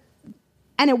certain,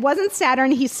 and it wasn't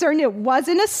Saturn, he's certain it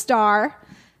wasn't a star,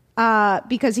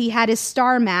 because he had his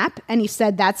star map, and he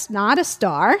said that's not a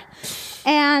star.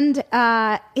 And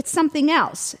it's something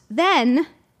else. Then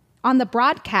on the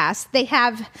broadcast, they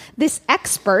have this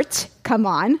expert come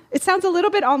on. It sounds a little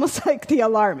bit almost like The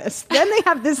Alarmist. Then they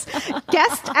have this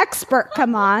guest expert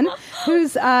come on,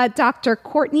 who's Dr.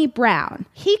 Courtney Brown.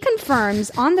 He confirms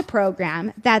on the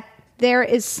program that there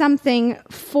is something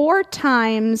 4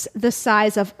 times the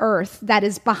size of Earth that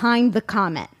is behind the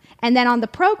comet. And then on the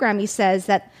program, he says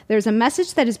that there's a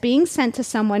message that is being sent to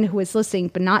someone who is listening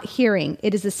but not hearing.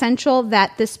 It is essential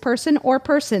that this person or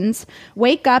persons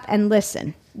wake up and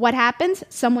listen. What happens?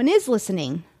 Someone is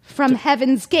listening from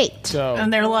Heaven's Gate.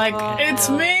 And they're like, it's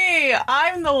me.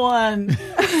 I'm the one.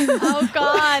 Oh,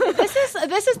 God.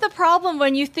 This is the problem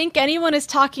when you think anyone is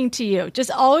talking to you.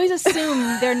 Just always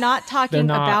assume they're not talking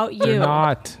about you. They're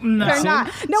not. No. They're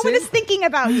not. No one is thinking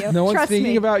about you. No one's Trust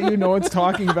thinking me. about you. No one's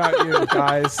talking about you,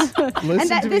 guys. Listen And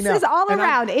that to me this now. is all And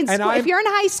around. In school, if you're in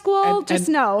high school, just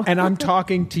know. And I'm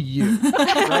talking to you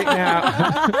right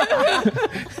now.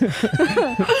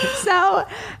 So,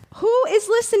 who is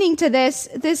listening to this?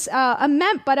 A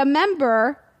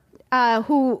member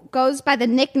who goes by the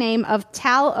nickname of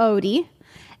Tal Odie.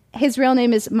 His real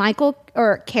name is Michael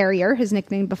Carrier. His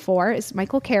nickname before is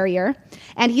Michael Carrier,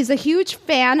 and he's a huge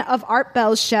fan of Art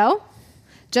Bell's show,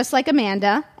 just like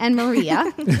Amanda and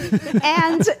Maria.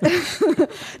 And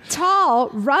Tal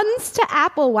runs to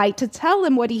Applewhite to tell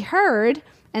him what he heard,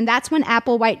 and that's when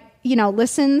Applewhite,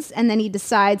 listens, and then he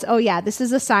decides, oh yeah, this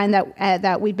is a sign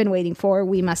that we've been waiting for.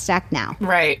 We must act now.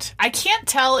 Right. I can't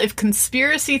tell if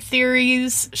conspiracy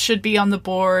theories should be on the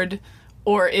board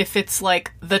or if it's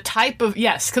like the type of,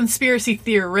 conspiracy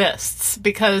theorists,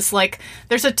 because like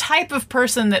there's a type of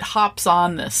person that hops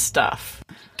on this stuff.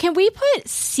 Can we put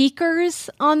seekers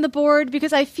on the board?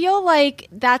 Because I feel like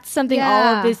that's something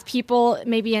all of these people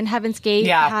maybe in Heaven's Gate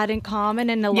had in common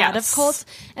in a lot of cults.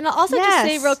 And I'll also just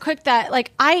say real quick that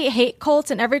like I hate cults,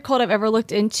 and every cult I've ever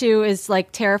looked into is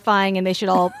like terrifying, and they should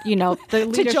all, the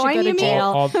leader should go to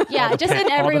jail. Just in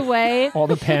every way. All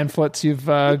the pamphlets you've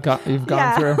gone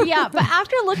through. Yeah, but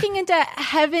after looking into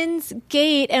Heaven's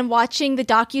Gate and watching the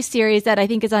docuseries that I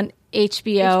think is on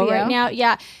HBO right now,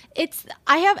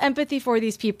 I have empathy for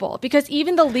these people, because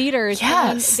even the leaders,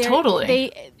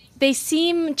 totally, they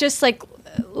seem just like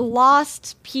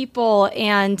lost people,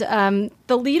 and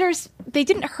the leaders, they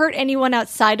didn't hurt anyone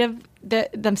outside of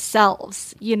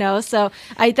themselves, so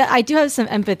I do have some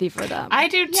empathy for them. I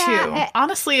do too.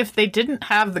 Honestly, if they didn't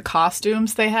have the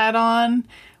costumes they had on,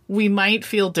 we might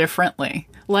feel differently.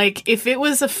 Like, if it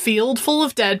was a field full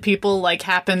of dead people, like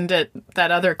happened at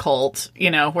that other cult,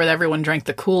 where everyone drank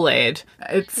the Kool-Aid.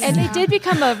 And they did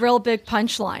become a real big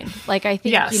punchline. Like, I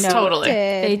think, totally.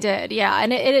 They did, yeah.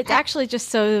 And it's actually just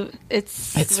so,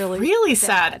 it's really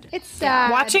sad. It's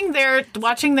sad. Watching their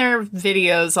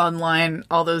videos online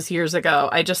all those years ago,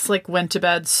 I just, like, went to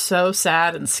bed so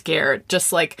sad and scared.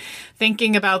 Just, like,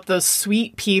 thinking about those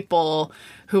sweet people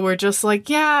who were just like,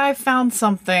 yeah, I found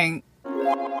something.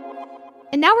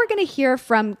 And now we're going to hear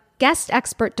from guest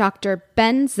expert Dr.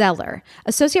 Ben Zeller,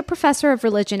 Associate Professor of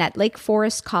Religion at Lake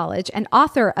Forest College and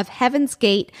author of Heaven's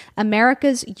Gate,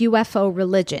 America's UFO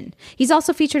Religion. He's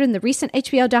also featured in the recent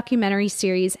HBO documentary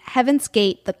series, Heaven's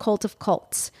Gate, The Cult of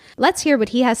Cults. Let's hear what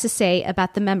he has to say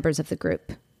about the members of the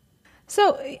group.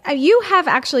 So you have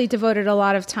actually devoted a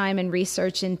lot of time and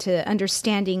research into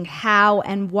understanding how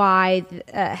and why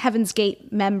Heaven's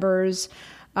Gate members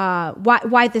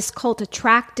why this cult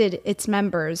attracted its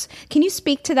members. Can you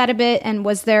speak to that a bit? And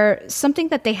was there something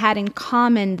that they had in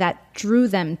common that drew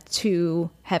them to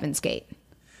Heaven's Gate?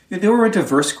 Yeah, they were a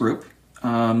diverse group.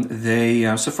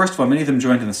 So first of all, many of them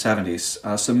joined in the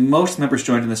 70s. So most members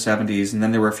joined in the 70s, and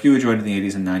then there were a few who joined in the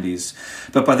 80s and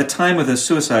 90s. But by the time of the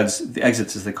suicides, the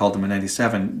exits as they called them in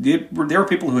 97, there were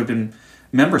people who had been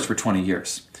members for 20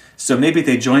 years. So maybe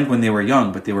they joined when they were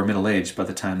young, but they were middle-aged by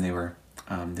the time they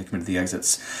committed the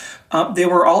exits. They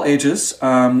were all ages.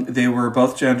 They were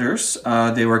both genders.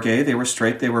 They were gay. They were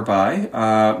straight. They were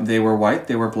bi. They were white.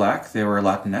 They were black. They were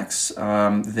Latinx.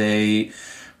 They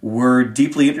were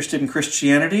deeply interested in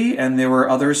Christianity, and there were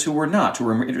others who were not, who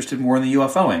were interested more in the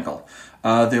UFO angle.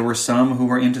 There were some who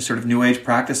were into sort of New Age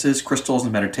practices, crystals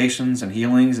and meditations and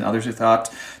healings, and others who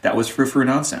thought that was frou-frou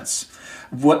nonsense.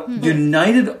 What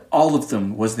united all of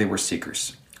them was they were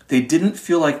seekers. They didn't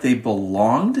feel like they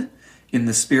belonged in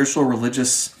the spiritual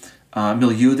religious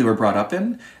milieu they were brought up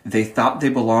in. They thought they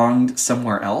belonged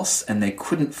somewhere else, and they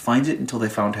couldn't find it until they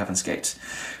found Heaven's Gate.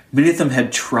 Many of them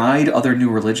had tried other new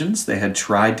religions. They had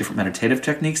tried different meditative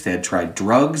techniques. They had tried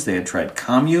drugs. They had tried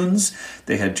communes.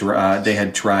 They had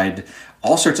tried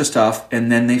all sorts of stuff,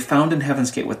 and then they found in Heaven's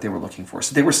Gate what they were looking for.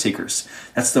 So they were seekers.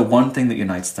 That's the one thing that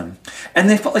unites them. And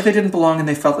they felt like they didn't belong, and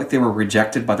they felt like they were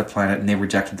rejected by the planet, and they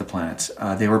rejected the planet.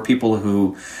 They were people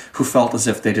who felt as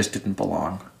if they just didn't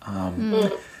belong.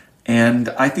 And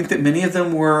I think that many of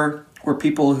them were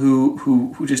people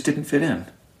who just didn't fit in.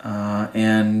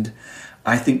 And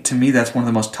I think, to me, that's one of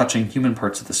the most touching human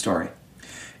parts of the story,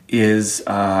 is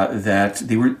that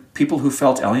they were people who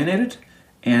felt alienated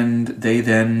and they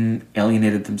then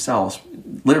alienated themselves.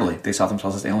 Literally, they saw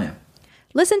themselves as alien.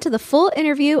 Listen to the full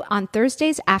interview on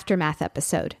Thursday's Aftermath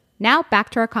episode. Now back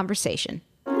to our conversation.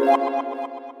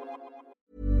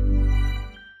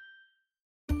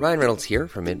 Ryan Reynolds here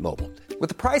from Mint Mobile. With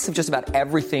the price of just about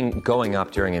everything going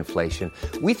up during inflation,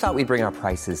 we thought we'd bring our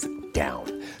prices down.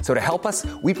 So to help us,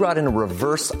 we brought in a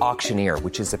reverse auctioneer,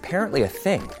 which is apparently a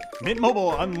thing. Mint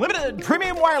Mobile Unlimited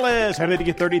Premium Wireless. How to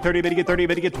get 30, 30, bit to get 30,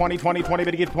 bit to get 20, 20, 20,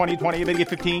 bit to get 20, 20, bit to get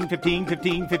 15, 15,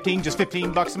 15, 15, just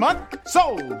 $15 a month?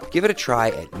 Sold! Give it a try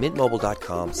at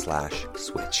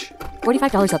mintmobile.com/switch.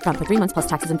 $45 up front for 3 months plus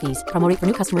taxes and fees. Promo rate for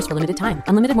new customers for limited time.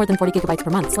 Unlimited more than 40 gigabytes per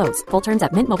month. Slows full terms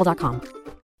at mintmobile.com.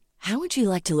 How would you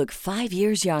like to look 5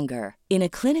 years younger? In a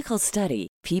clinical study,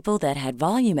 people that had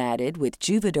volume added with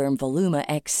Juvederm Voluma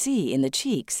XC in the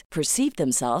cheeks perceived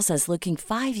themselves as looking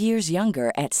 5 years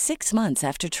younger at 6 months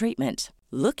after treatment.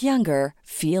 Look younger,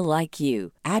 feel like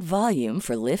you. Add volume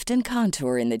for lift and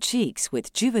contour in the cheeks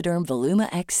with Juvederm Voluma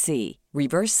XC.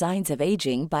 Reverse signs of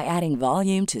aging by adding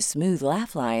volume to smooth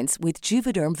laugh lines with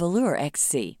Juvederm Volure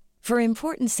XC. For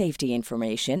important safety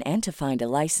information and to find a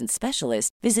licensed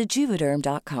specialist, visit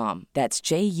Juvederm.com. That's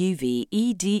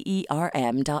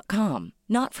JUVEDERM.com.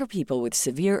 Not for people with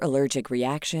severe allergic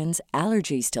reactions,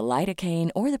 allergies to lidocaine,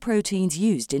 or the proteins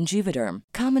used in Juvederm.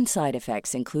 Common side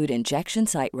effects include injection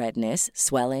site redness,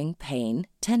 swelling, pain,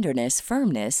 tenderness,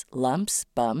 firmness, lumps,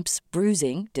 bumps,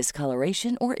 bruising,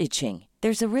 discoloration, or itching.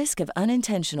 There's a risk of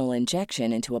unintentional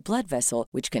injection into a blood vessel,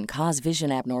 which can cause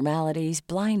vision abnormalities,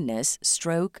 blindness,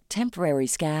 stroke, temporary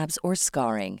scabs, or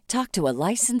scarring. Talk to a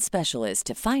licensed specialist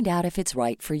to find out if it's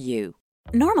right for you.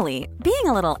 Normally, being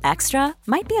a little extra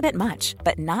might be a bit much,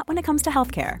 but not when it comes to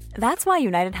healthcare. That's why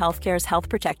United Healthcare's Health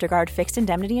Protector Guard fixed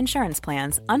indemnity insurance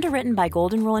plans, underwritten by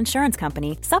Golden Rule Insurance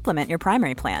Company, supplement your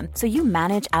primary plan so you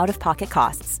manage out-of-pocket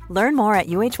costs. Learn more at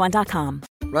UH1.com.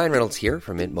 Ryan Reynolds here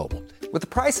from Mint Mobile. With the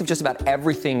price of just about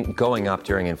everything going up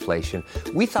during inflation,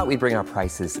 we thought we'd bring our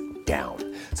prices down.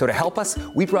 So to help us,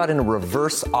 we brought in a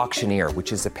reverse auctioneer,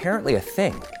 which is apparently a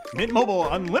thing. Mint Mobile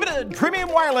Unlimited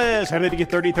Premium Wireless. How to get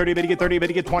 30, 30, bit to get 30, bit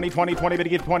to get 20, 20, 20, bit to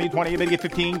get 20, 20, bit to get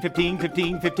 15, 15,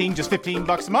 15, 15, just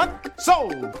 $15 a month?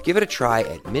 Sold! Give it a try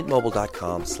at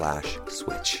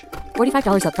mintmobile.com/switch.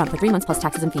 $45 up front for 3 months plus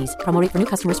taxes and fees. Promo rate for new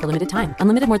customers for limited time.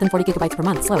 Unlimited more than 40 gigabytes per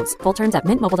month. Slows full terms at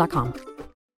mintmobile.com.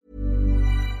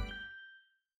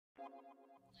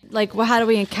 Like, well, how do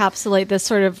we encapsulate this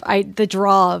sort of the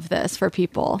draw of this for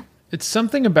people? It's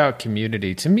something about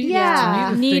community. To me,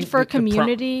 Yeah. the Need for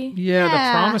community. The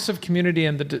promise of community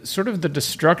and the sort of the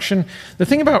destruction. The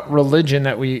thing about religion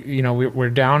that we're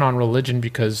down on religion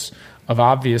because of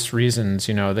obvious reasons.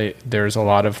 There's a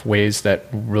lot of ways that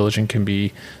religion can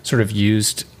be sort of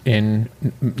used in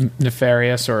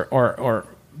nefarious or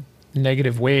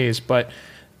negative ways, but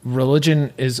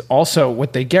religion is also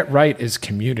what they get right is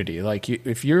community. Like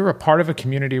if you're a part of a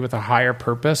community with a higher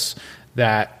purpose,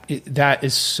 that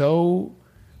is so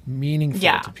meaningful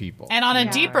to people. And on a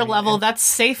deeper level, that's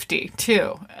safety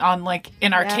too. On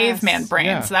in our caveman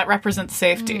brains, that represents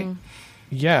safety.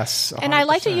 Yes. 100%. And I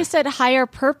like that you said higher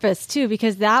purpose too,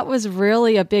 because that was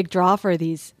really a big draw for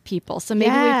these people. So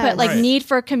maybe we put need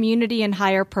for community and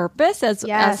higher purpose as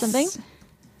something.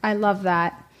 I love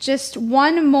that. Just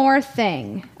one more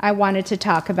thing I wanted to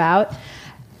talk about,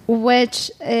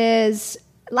 which is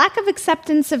lack of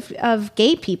acceptance of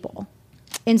gay people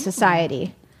in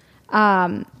society.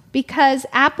 Because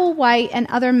Applewhite and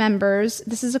other members,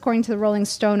 this is according to the Rolling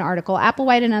Stone article,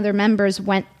 Applewhite and other members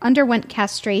underwent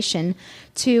castration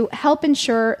to help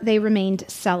ensure they remained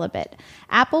celibate.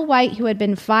 Applewhite, who had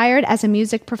been fired as a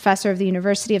music professor of the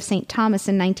University of St. Thomas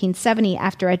in 1970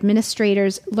 after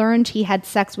administrators learned he had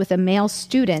sex with a male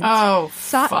student. Oh,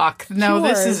 fuck. No,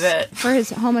 this is it. For his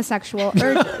homosexual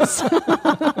urges.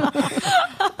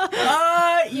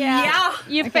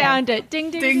 You found it.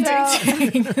 Ding, ding, ding,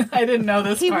 ding, ding. I didn't know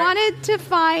this He part. wanted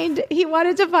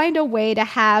to find a way to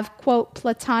have, quote,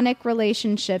 platonic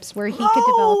relationships where he could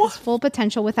develop his full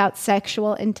potential without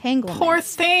sexual entanglement. Poor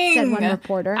thing, said one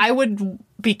reporter. I would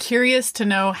be curious to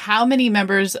know how many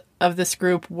members of this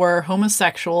group were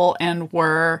homosexual and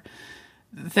were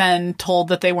then told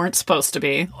that they weren't supposed to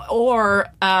be, or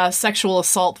sexual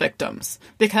assault victims.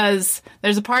 Because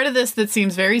there's a part of this that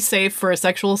seems very safe for a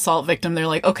sexual assault victim. They're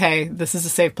like, okay, this is a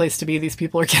safe place to be. These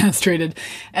people are castrated.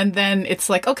 And then it's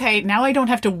like, okay, now I don't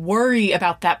have to worry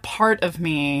about that part of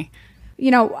me.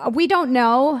 We don't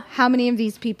know how many of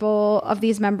these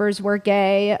members were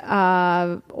gay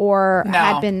or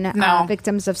had been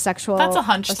victims of sexual That's a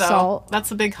hunch, assault. though.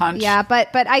 That's a big hunch. Yeah, but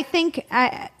I think,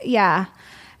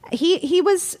 he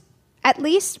was at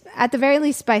the very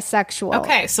least, bisexual.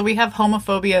 Okay, so we have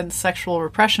homophobia and sexual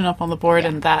repression up on the board,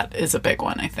 and that is a big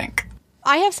one, I think.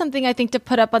 I have something I think to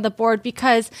put up on the board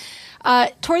because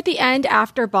toward the end,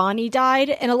 after Bonnie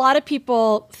died, and a lot of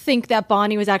people think that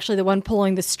Bonnie was actually the one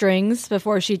pulling the strings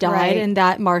before she died, Right. and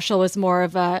that Marshall was more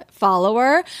of a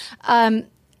follower.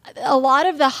 A lot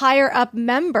of the higher up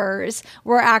members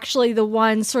were actually the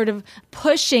ones sort of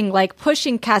pushing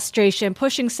castration,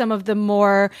 pushing some of the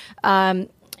more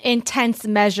intense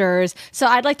measures. So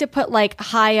I'd like to put like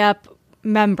high up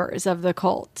members of the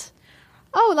cult.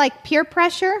 Oh, like peer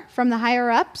pressure from the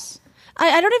higher ups?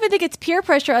 I don't even think it's peer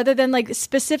pressure, other than like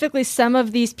specifically some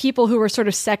of these people who were sort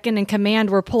of second in command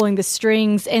were pulling the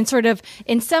strings, and sort of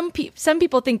some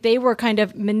people think they were kind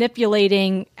of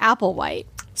manipulating Applewhite.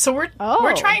 So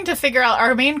we're trying to figure out,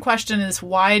 our main question is,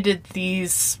 why did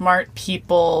these smart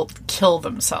people kill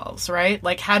themselves, right?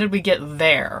 Like, how did we get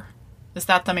there? Is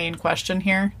that the main question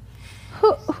here?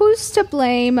 Who's to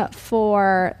blame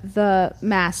for the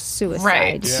mass suicide?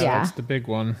 Right. Yeah, that's the big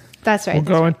one. That's right.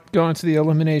 We'll go into the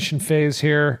elimination phase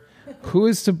here. Who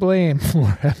is to blame for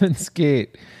Heaven's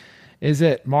Gate? Is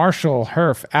it Marshall,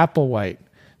 Herf, Applewhite,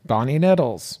 Bonnie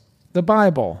Nettles, the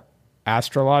Bible,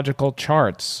 astrological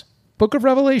charts, Book of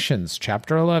Revelations,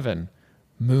 Chapter 11,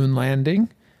 moon landing,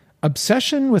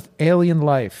 obsession with alien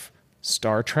life,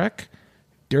 Star Trek,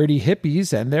 dirty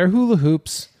hippies and their hula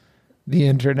hoops, the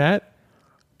internet,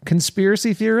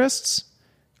 conspiracy theorists,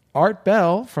 Art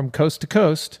Bell from Coast to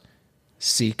Coast,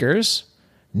 Seekers,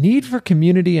 need for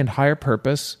community and higher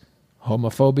purpose,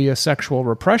 homophobia, sexual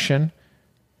repression,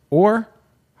 or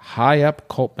high up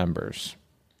cult members?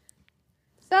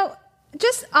 So,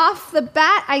 just off the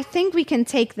bat, I think we can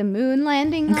take the moon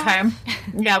landing off. Okay.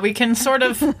 Yeah, we can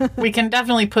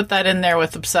definitely put that in there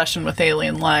with obsession with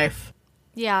alien life.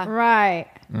 Yeah. Right.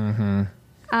 Mm-hmm.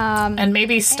 And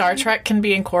maybe Star Trek can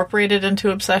be incorporated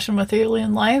into obsession with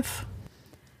alien life?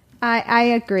 I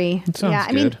agree. That sounds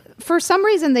I mean, good. for some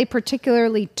reason they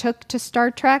particularly took to Star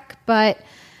Trek, but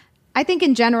I think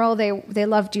in general they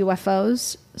loved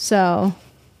UFOs. So,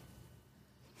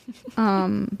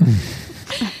 along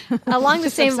the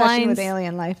Just same obsession lines, with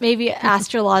alien life. maybe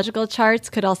astrological charts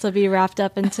could also be wrapped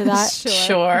up into that.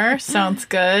 Sure. Sounds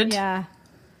good. Yeah.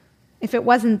 If it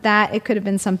wasn't that, it could have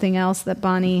been something else that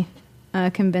Bonnie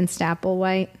convinced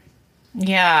Applewhite.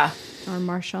 Yeah. Or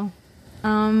Marshall.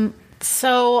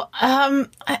 So,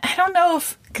 I don't know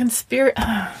if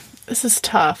this is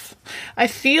tough. I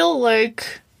feel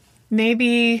like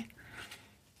maybe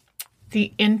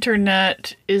the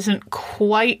internet isn't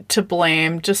quite to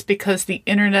blame, just because the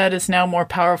internet is now more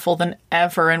powerful than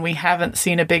ever and we haven't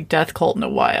seen a big death cult in a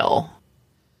while.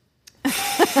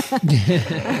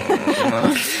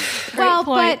 Well,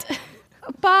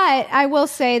 but I will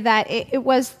say that it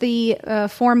was the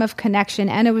form of connection,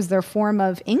 and it was their form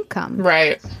of income.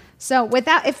 Right. So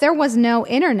if there was no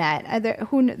internet,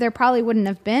 there probably wouldn't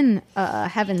have been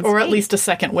Heaven's Or at Gate. least a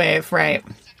second wave, right.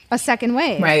 A second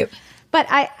wave. Right. But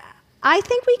I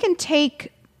think we can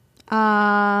take...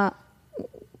 I'm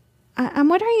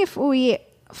wondering if we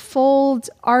fold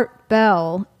Art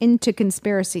Bell into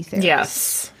conspiracy theories.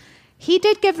 Yes. He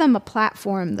did give them a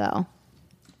platform, though.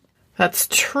 That's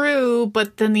true,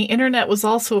 but then the internet was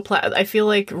also a platform. I feel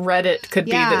like Reddit could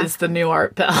is the new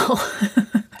Art Bell.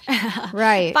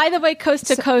 Right. By the way, Coast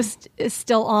to Coast is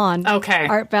still on. Okay.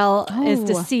 Art Bell is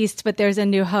deceased, but there's a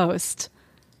new host.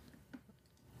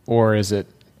 Or is it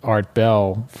Art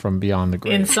Bell from Beyond the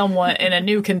Grave? In a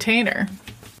new container.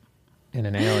 In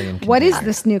an alien container. What is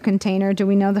this new container? Do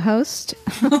we know the host?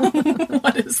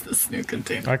 What is this new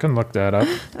container? I can look that up.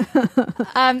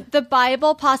 The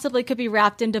Bible possibly could be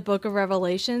wrapped into Book of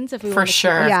Revelations if we For want to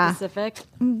sure. keep it Yeah. specific.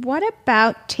 What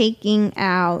about taking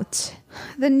out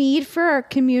the need for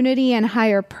community and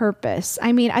higher purpose?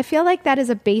 I mean, I feel like that is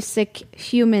a basic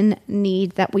human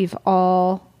need that we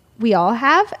all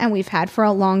have, and we've had for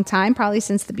a long time, probably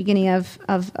since the beginning of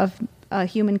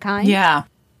humankind. Yeah.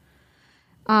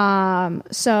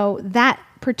 So that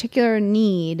particular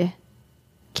need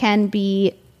can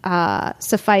be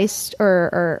sufficed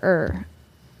or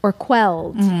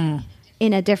quelled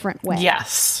in a different way.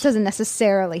 Yes. Doesn't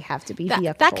necessarily have to be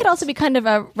via That could also be kind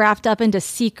of wrapped up into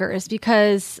seekers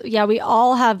because, yeah, we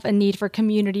all have a need for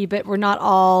community, but we're not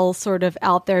all sort of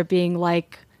out there being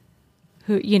like,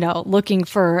 looking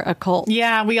for a cult.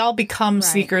 Yeah, we all become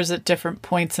seekers at different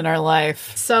points in our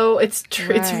life. So it's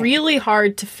really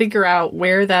hard to figure out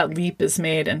where that leap is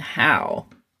made and how.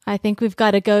 I think we've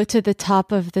got to go to the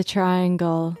top of the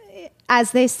triangle.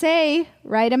 As they say,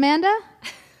 right, Amanda?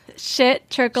 Shit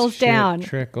trickles down.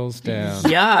 Trickles down.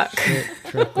 Yuck. Shit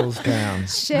trickles down.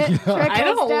 Shit trickles I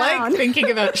don't down. like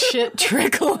thinking about shit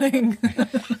trickling.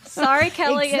 Sorry,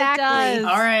 Kelly, Exactly. it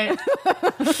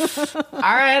does. All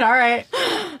right.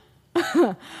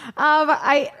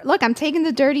 I'm taking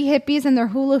the Dirty Hippies and their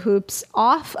hula hoops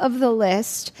off of the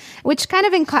list, which kind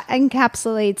of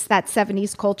encapsulates that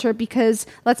 70s culture because,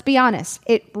 let's be honest,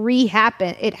 it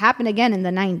happened again in the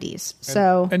 90s.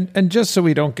 So And just so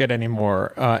we don't get any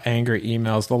more angry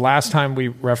emails, the last time we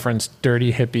referenced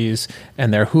Dirty Hippies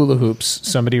and their hula hoops,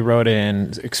 somebody wrote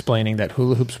in explaining that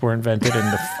hula hoops were invented in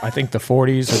I think the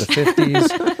 40s or the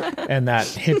 50s, and that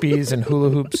hippies and hula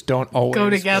hoops don't always Go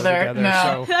together.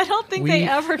 No. So I don't think they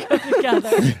ever go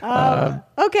together.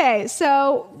 okay,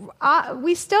 so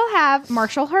we still have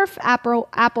Marshall Herf,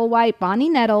 Applewhite, Bonnie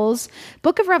Nettles,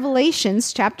 Book of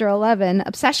Revelations, Chapter 11,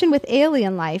 Obsession with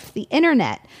Alien Life, the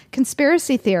Internet,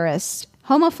 Conspiracy Theorists,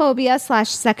 Homophobia /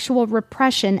 Sexual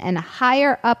Repression, and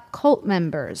Higher Up Cult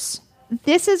Members.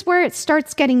 This is where it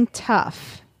starts getting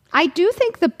tough. I do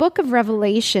think the Book of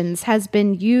Revelations has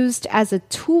been used as a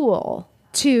tool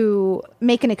to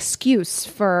make an excuse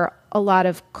for a lot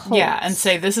of cults. Yeah, and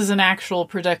say this is an actual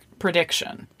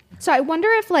prediction. So I wonder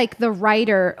if, like, the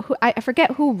writer, who I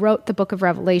forget who wrote the Book of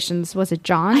Revelations. Was it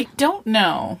John? I don't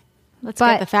know. Let's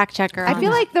get the fact checker on I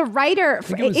feel that. like the writer,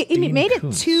 it made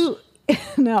it too...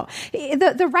 No,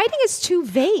 the writing is too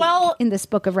vague in this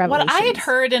Book of Revelations. What I had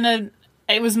heard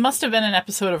must have been an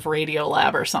episode of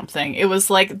Radiolab or something. It was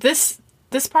like this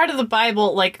part of the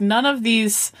Bible, like none of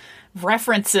these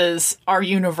references are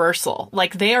universal.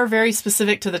 Like they are very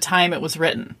specific to the time it was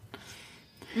written.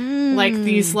 Like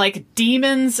these like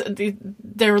demons,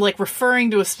 they're like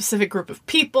referring to a specific group of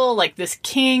people. Like this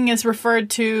king is referred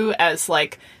to as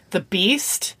like the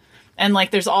beast. And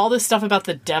like there's all this stuff about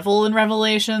the devil in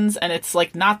Revelations, and it's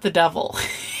like not the devil.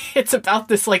 It's about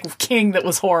this like king that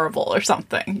was horrible or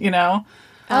something, you know?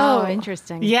 Oh,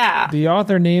 interesting. Yeah. The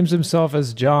author names himself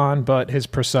as John, but his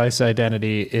precise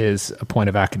identity is a point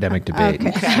of academic debate.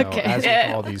 Okay. So, as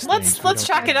with all these things, Let's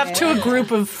chalk it up to a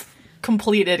group of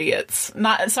complete idiots.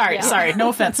 Sorry. No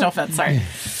offense. Sorry.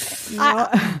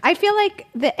 I feel like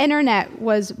the internet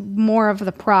was more of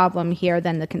the problem here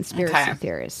than the conspiracy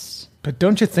theorists. But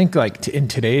don't you think, like, in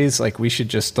today's, like, we should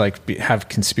just, like, have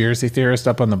conspiracy theorists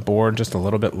up on the board just a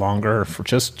little bit longer for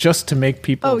just to make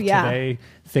people today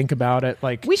think about it?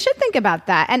 Like, we should think about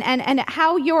that and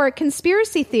how your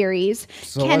conspiracy theories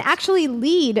can actually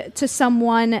lead to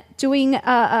someone doing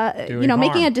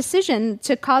making a decision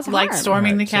to cause harm. Like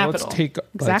storming the so Capitol.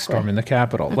 Like storming the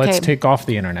Capitol. Okay. Let's take off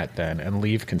the internet then and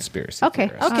leave conspiracy theorists.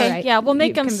 Okay, All right. yeah, we'll make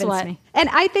You've them convinced sweat. me. And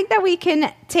I think that we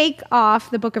can take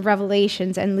off the Book of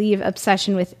Revelations and leave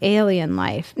obsession with alien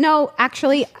life. No,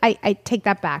 actually, I take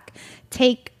that back.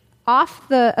 Take off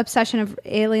the obsession of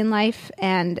alien life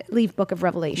and leave Book of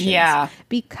Revelations. Yeah.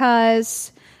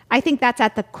 Because I think that's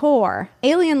at the core.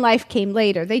 Alien life came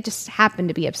later. They just happened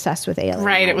to be obsessed with alien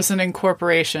Right, life. it was an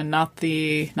incorporation, not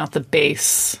the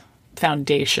base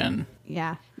foundation.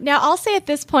 Yeah. Now, I'll say at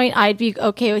this point, I'd be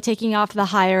okay with taking off the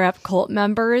higher up cult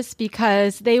members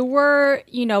because they were,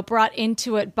 brought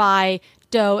into it by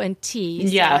Doe and T.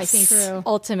 So Yes. I think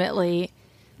ultimately,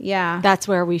 yeah, that's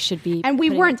where we should be. And we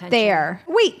putting weren't attention. there.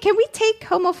 Wait, can we take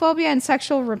homophobia and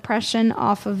sexual repression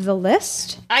off of the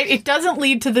list? It doesn't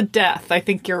lead to the death. I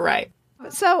think you're right.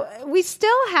 So we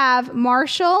still have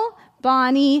Marshall,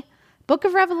 Bonnie, Book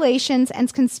of Revelations,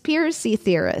 and conspiracy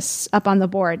theorists up on the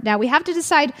board. Now we have to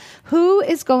decide who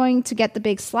is going to get the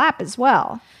big slap as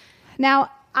well. Now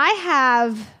I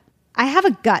have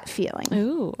a gut feeling.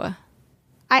 Ooh.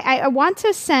 I want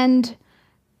to send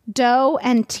Doe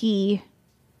and T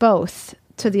both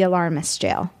to the alarmist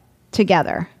jail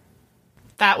together.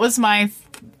 That was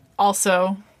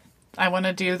also, I want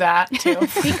to do that too.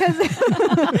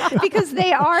 because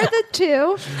they are the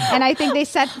two, and I think they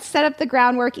set up the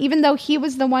groundwork, even though he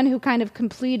was the one who kind of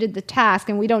completed the task,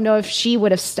 and we don't know if she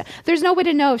would have there's no way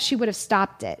to know if she would have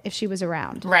stopped it if she was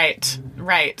around. Right.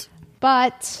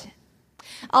 But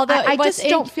although I just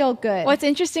don't feel good. What's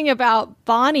interesting about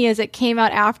Bonnie is it came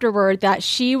out afterward that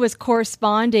she was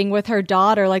corresponding with her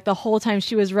daughter like the whole time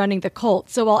she was running the cult.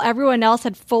 So while everyone else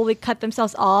had fully cut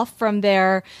themselves off from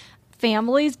their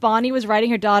families, Bonnie was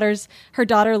writing her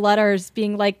daughter letters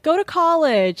being like, go to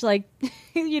college, like,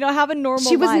 have a normal life.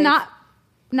 She was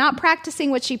not practicing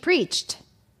what she preached.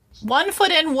 1 foot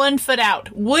in, 1 foot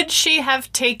out. Would she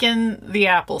have taken the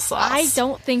applesauce? I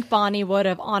don't think Bonnie would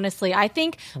have, honestly. I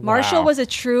think Marshall was a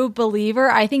true believer.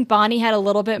 I think Bonnie had a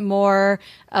little bit more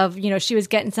of, she was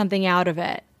getting something out of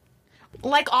it.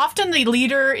 Like, often the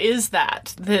leader is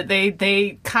that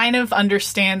they kind of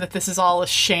understand that this is all a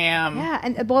sham,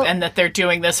 and that they're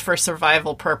doing this for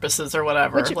survival purposes or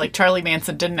whatever. Like, Charlie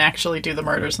Manson didn't actually do the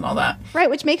murders and all that, right?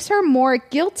 Which makes her more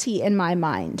guilty in my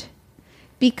mind,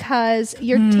 because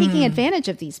you're taking advantage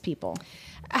of these people.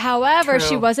 However,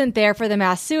 she wasn't there for the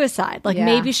mass suicide. Like,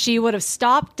 maybe she would have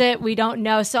stopped it. We don't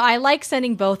know. So I like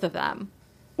sending both of them.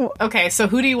 Okay, so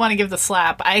who do you want to give the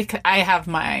slap? I have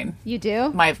mine. You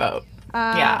do? My vote.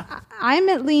 Yeah.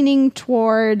 I'm leaning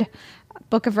toward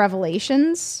Book of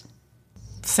Revelations.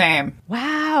 Same.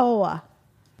 Wow.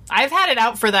 I've had it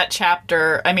out for that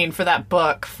chapter, for that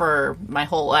book for my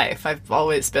whole life. I've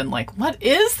always been like, what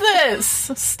is this?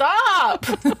 Stop!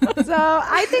 So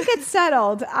I think it's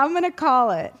settled. I'm going to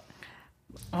call it.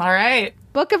 All right.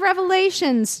 Book of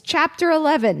Revelations, chapter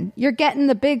 11. You're getting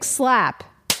the big slap.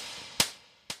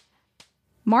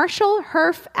 Marshall,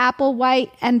 Herff,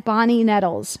 Applewhite, and Bonnie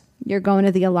Nettles. You're going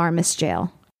to the alarmist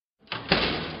jail.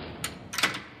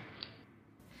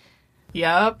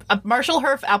 Yep. Marshall,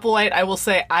 Herff, Applewhite, I will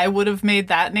say I would have made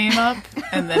that name up,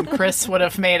 and then Chris would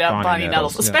have made up Bonnie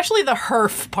Nettles. Especially the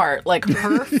Herff part. Like,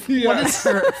 Herff? What is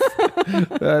Herff?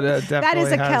 That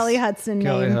is a Kelly Hudson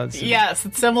name. Hudson. Yes,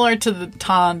 it's similar to the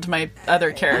Tond, my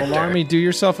other character. Well, Army, do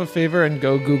yourself a favor and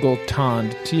go Google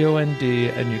Tond, T-O-N-D,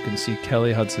 and you can see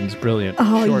Kelly Hudson's brilliant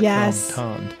short film,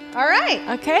 Tond. All right.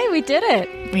 Okay, we did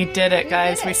it. We did it,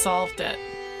 guys. We solved it.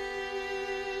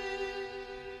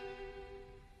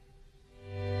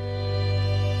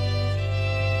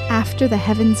 After the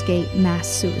Heaven's Gate mass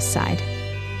suicide.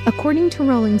 According to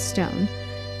Rolling Stone,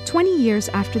 20 years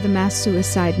after the mass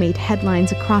suicide made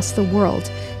headlines across the world,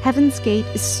 Heaven's Gate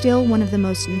is still one of the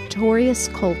most notorious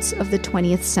cults of the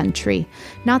 20th century,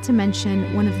 not to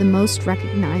mention one of the most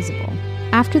recognizable.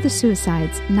 After the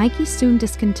suicides, Nike soon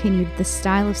discontinued the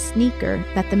style of sneaker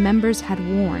that the members had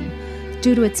worn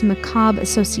due to its macabre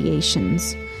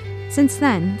associations. Since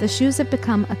then, the shoes have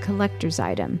become a collector's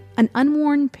item. An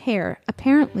unworn pair,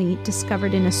 apparently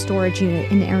discovered in a storage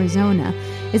unit in Arizona,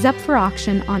 is up for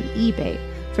auction on eBay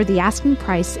for the asking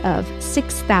price of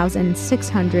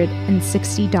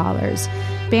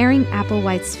 $6,660, bearing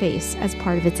Applewhite's face as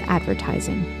part of its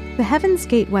advertising. The Heaven's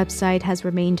Gate website has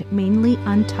remained mainly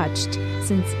untouched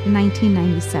since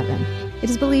 1997. It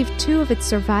is believed 2 of its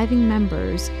surviving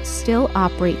members still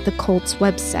operate the cult's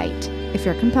website. If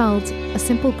you're compelled, a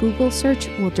simple Google search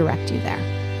will direct you there.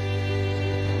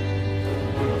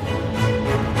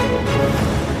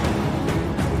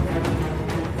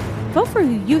 Vote for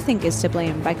who you think is to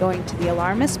blame by going to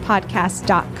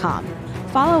thealarmistpodcast.com.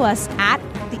 Follow us at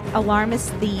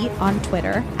 @TheAlarmistThe on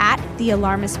Twitter,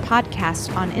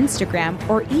 @TheAlarmistPodcast on Instagram,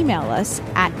 or email us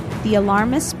at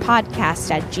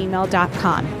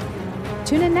thealarmistpodcast@gmail.com.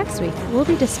 Tune in next week. We'll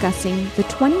be discussing the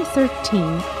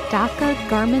 2013 Dhaka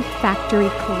Garment Factory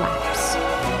collapse.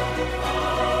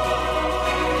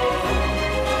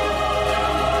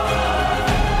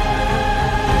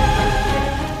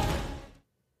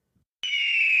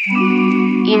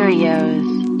 Erios.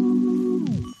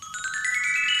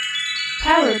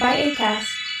 Powered by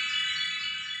Acast.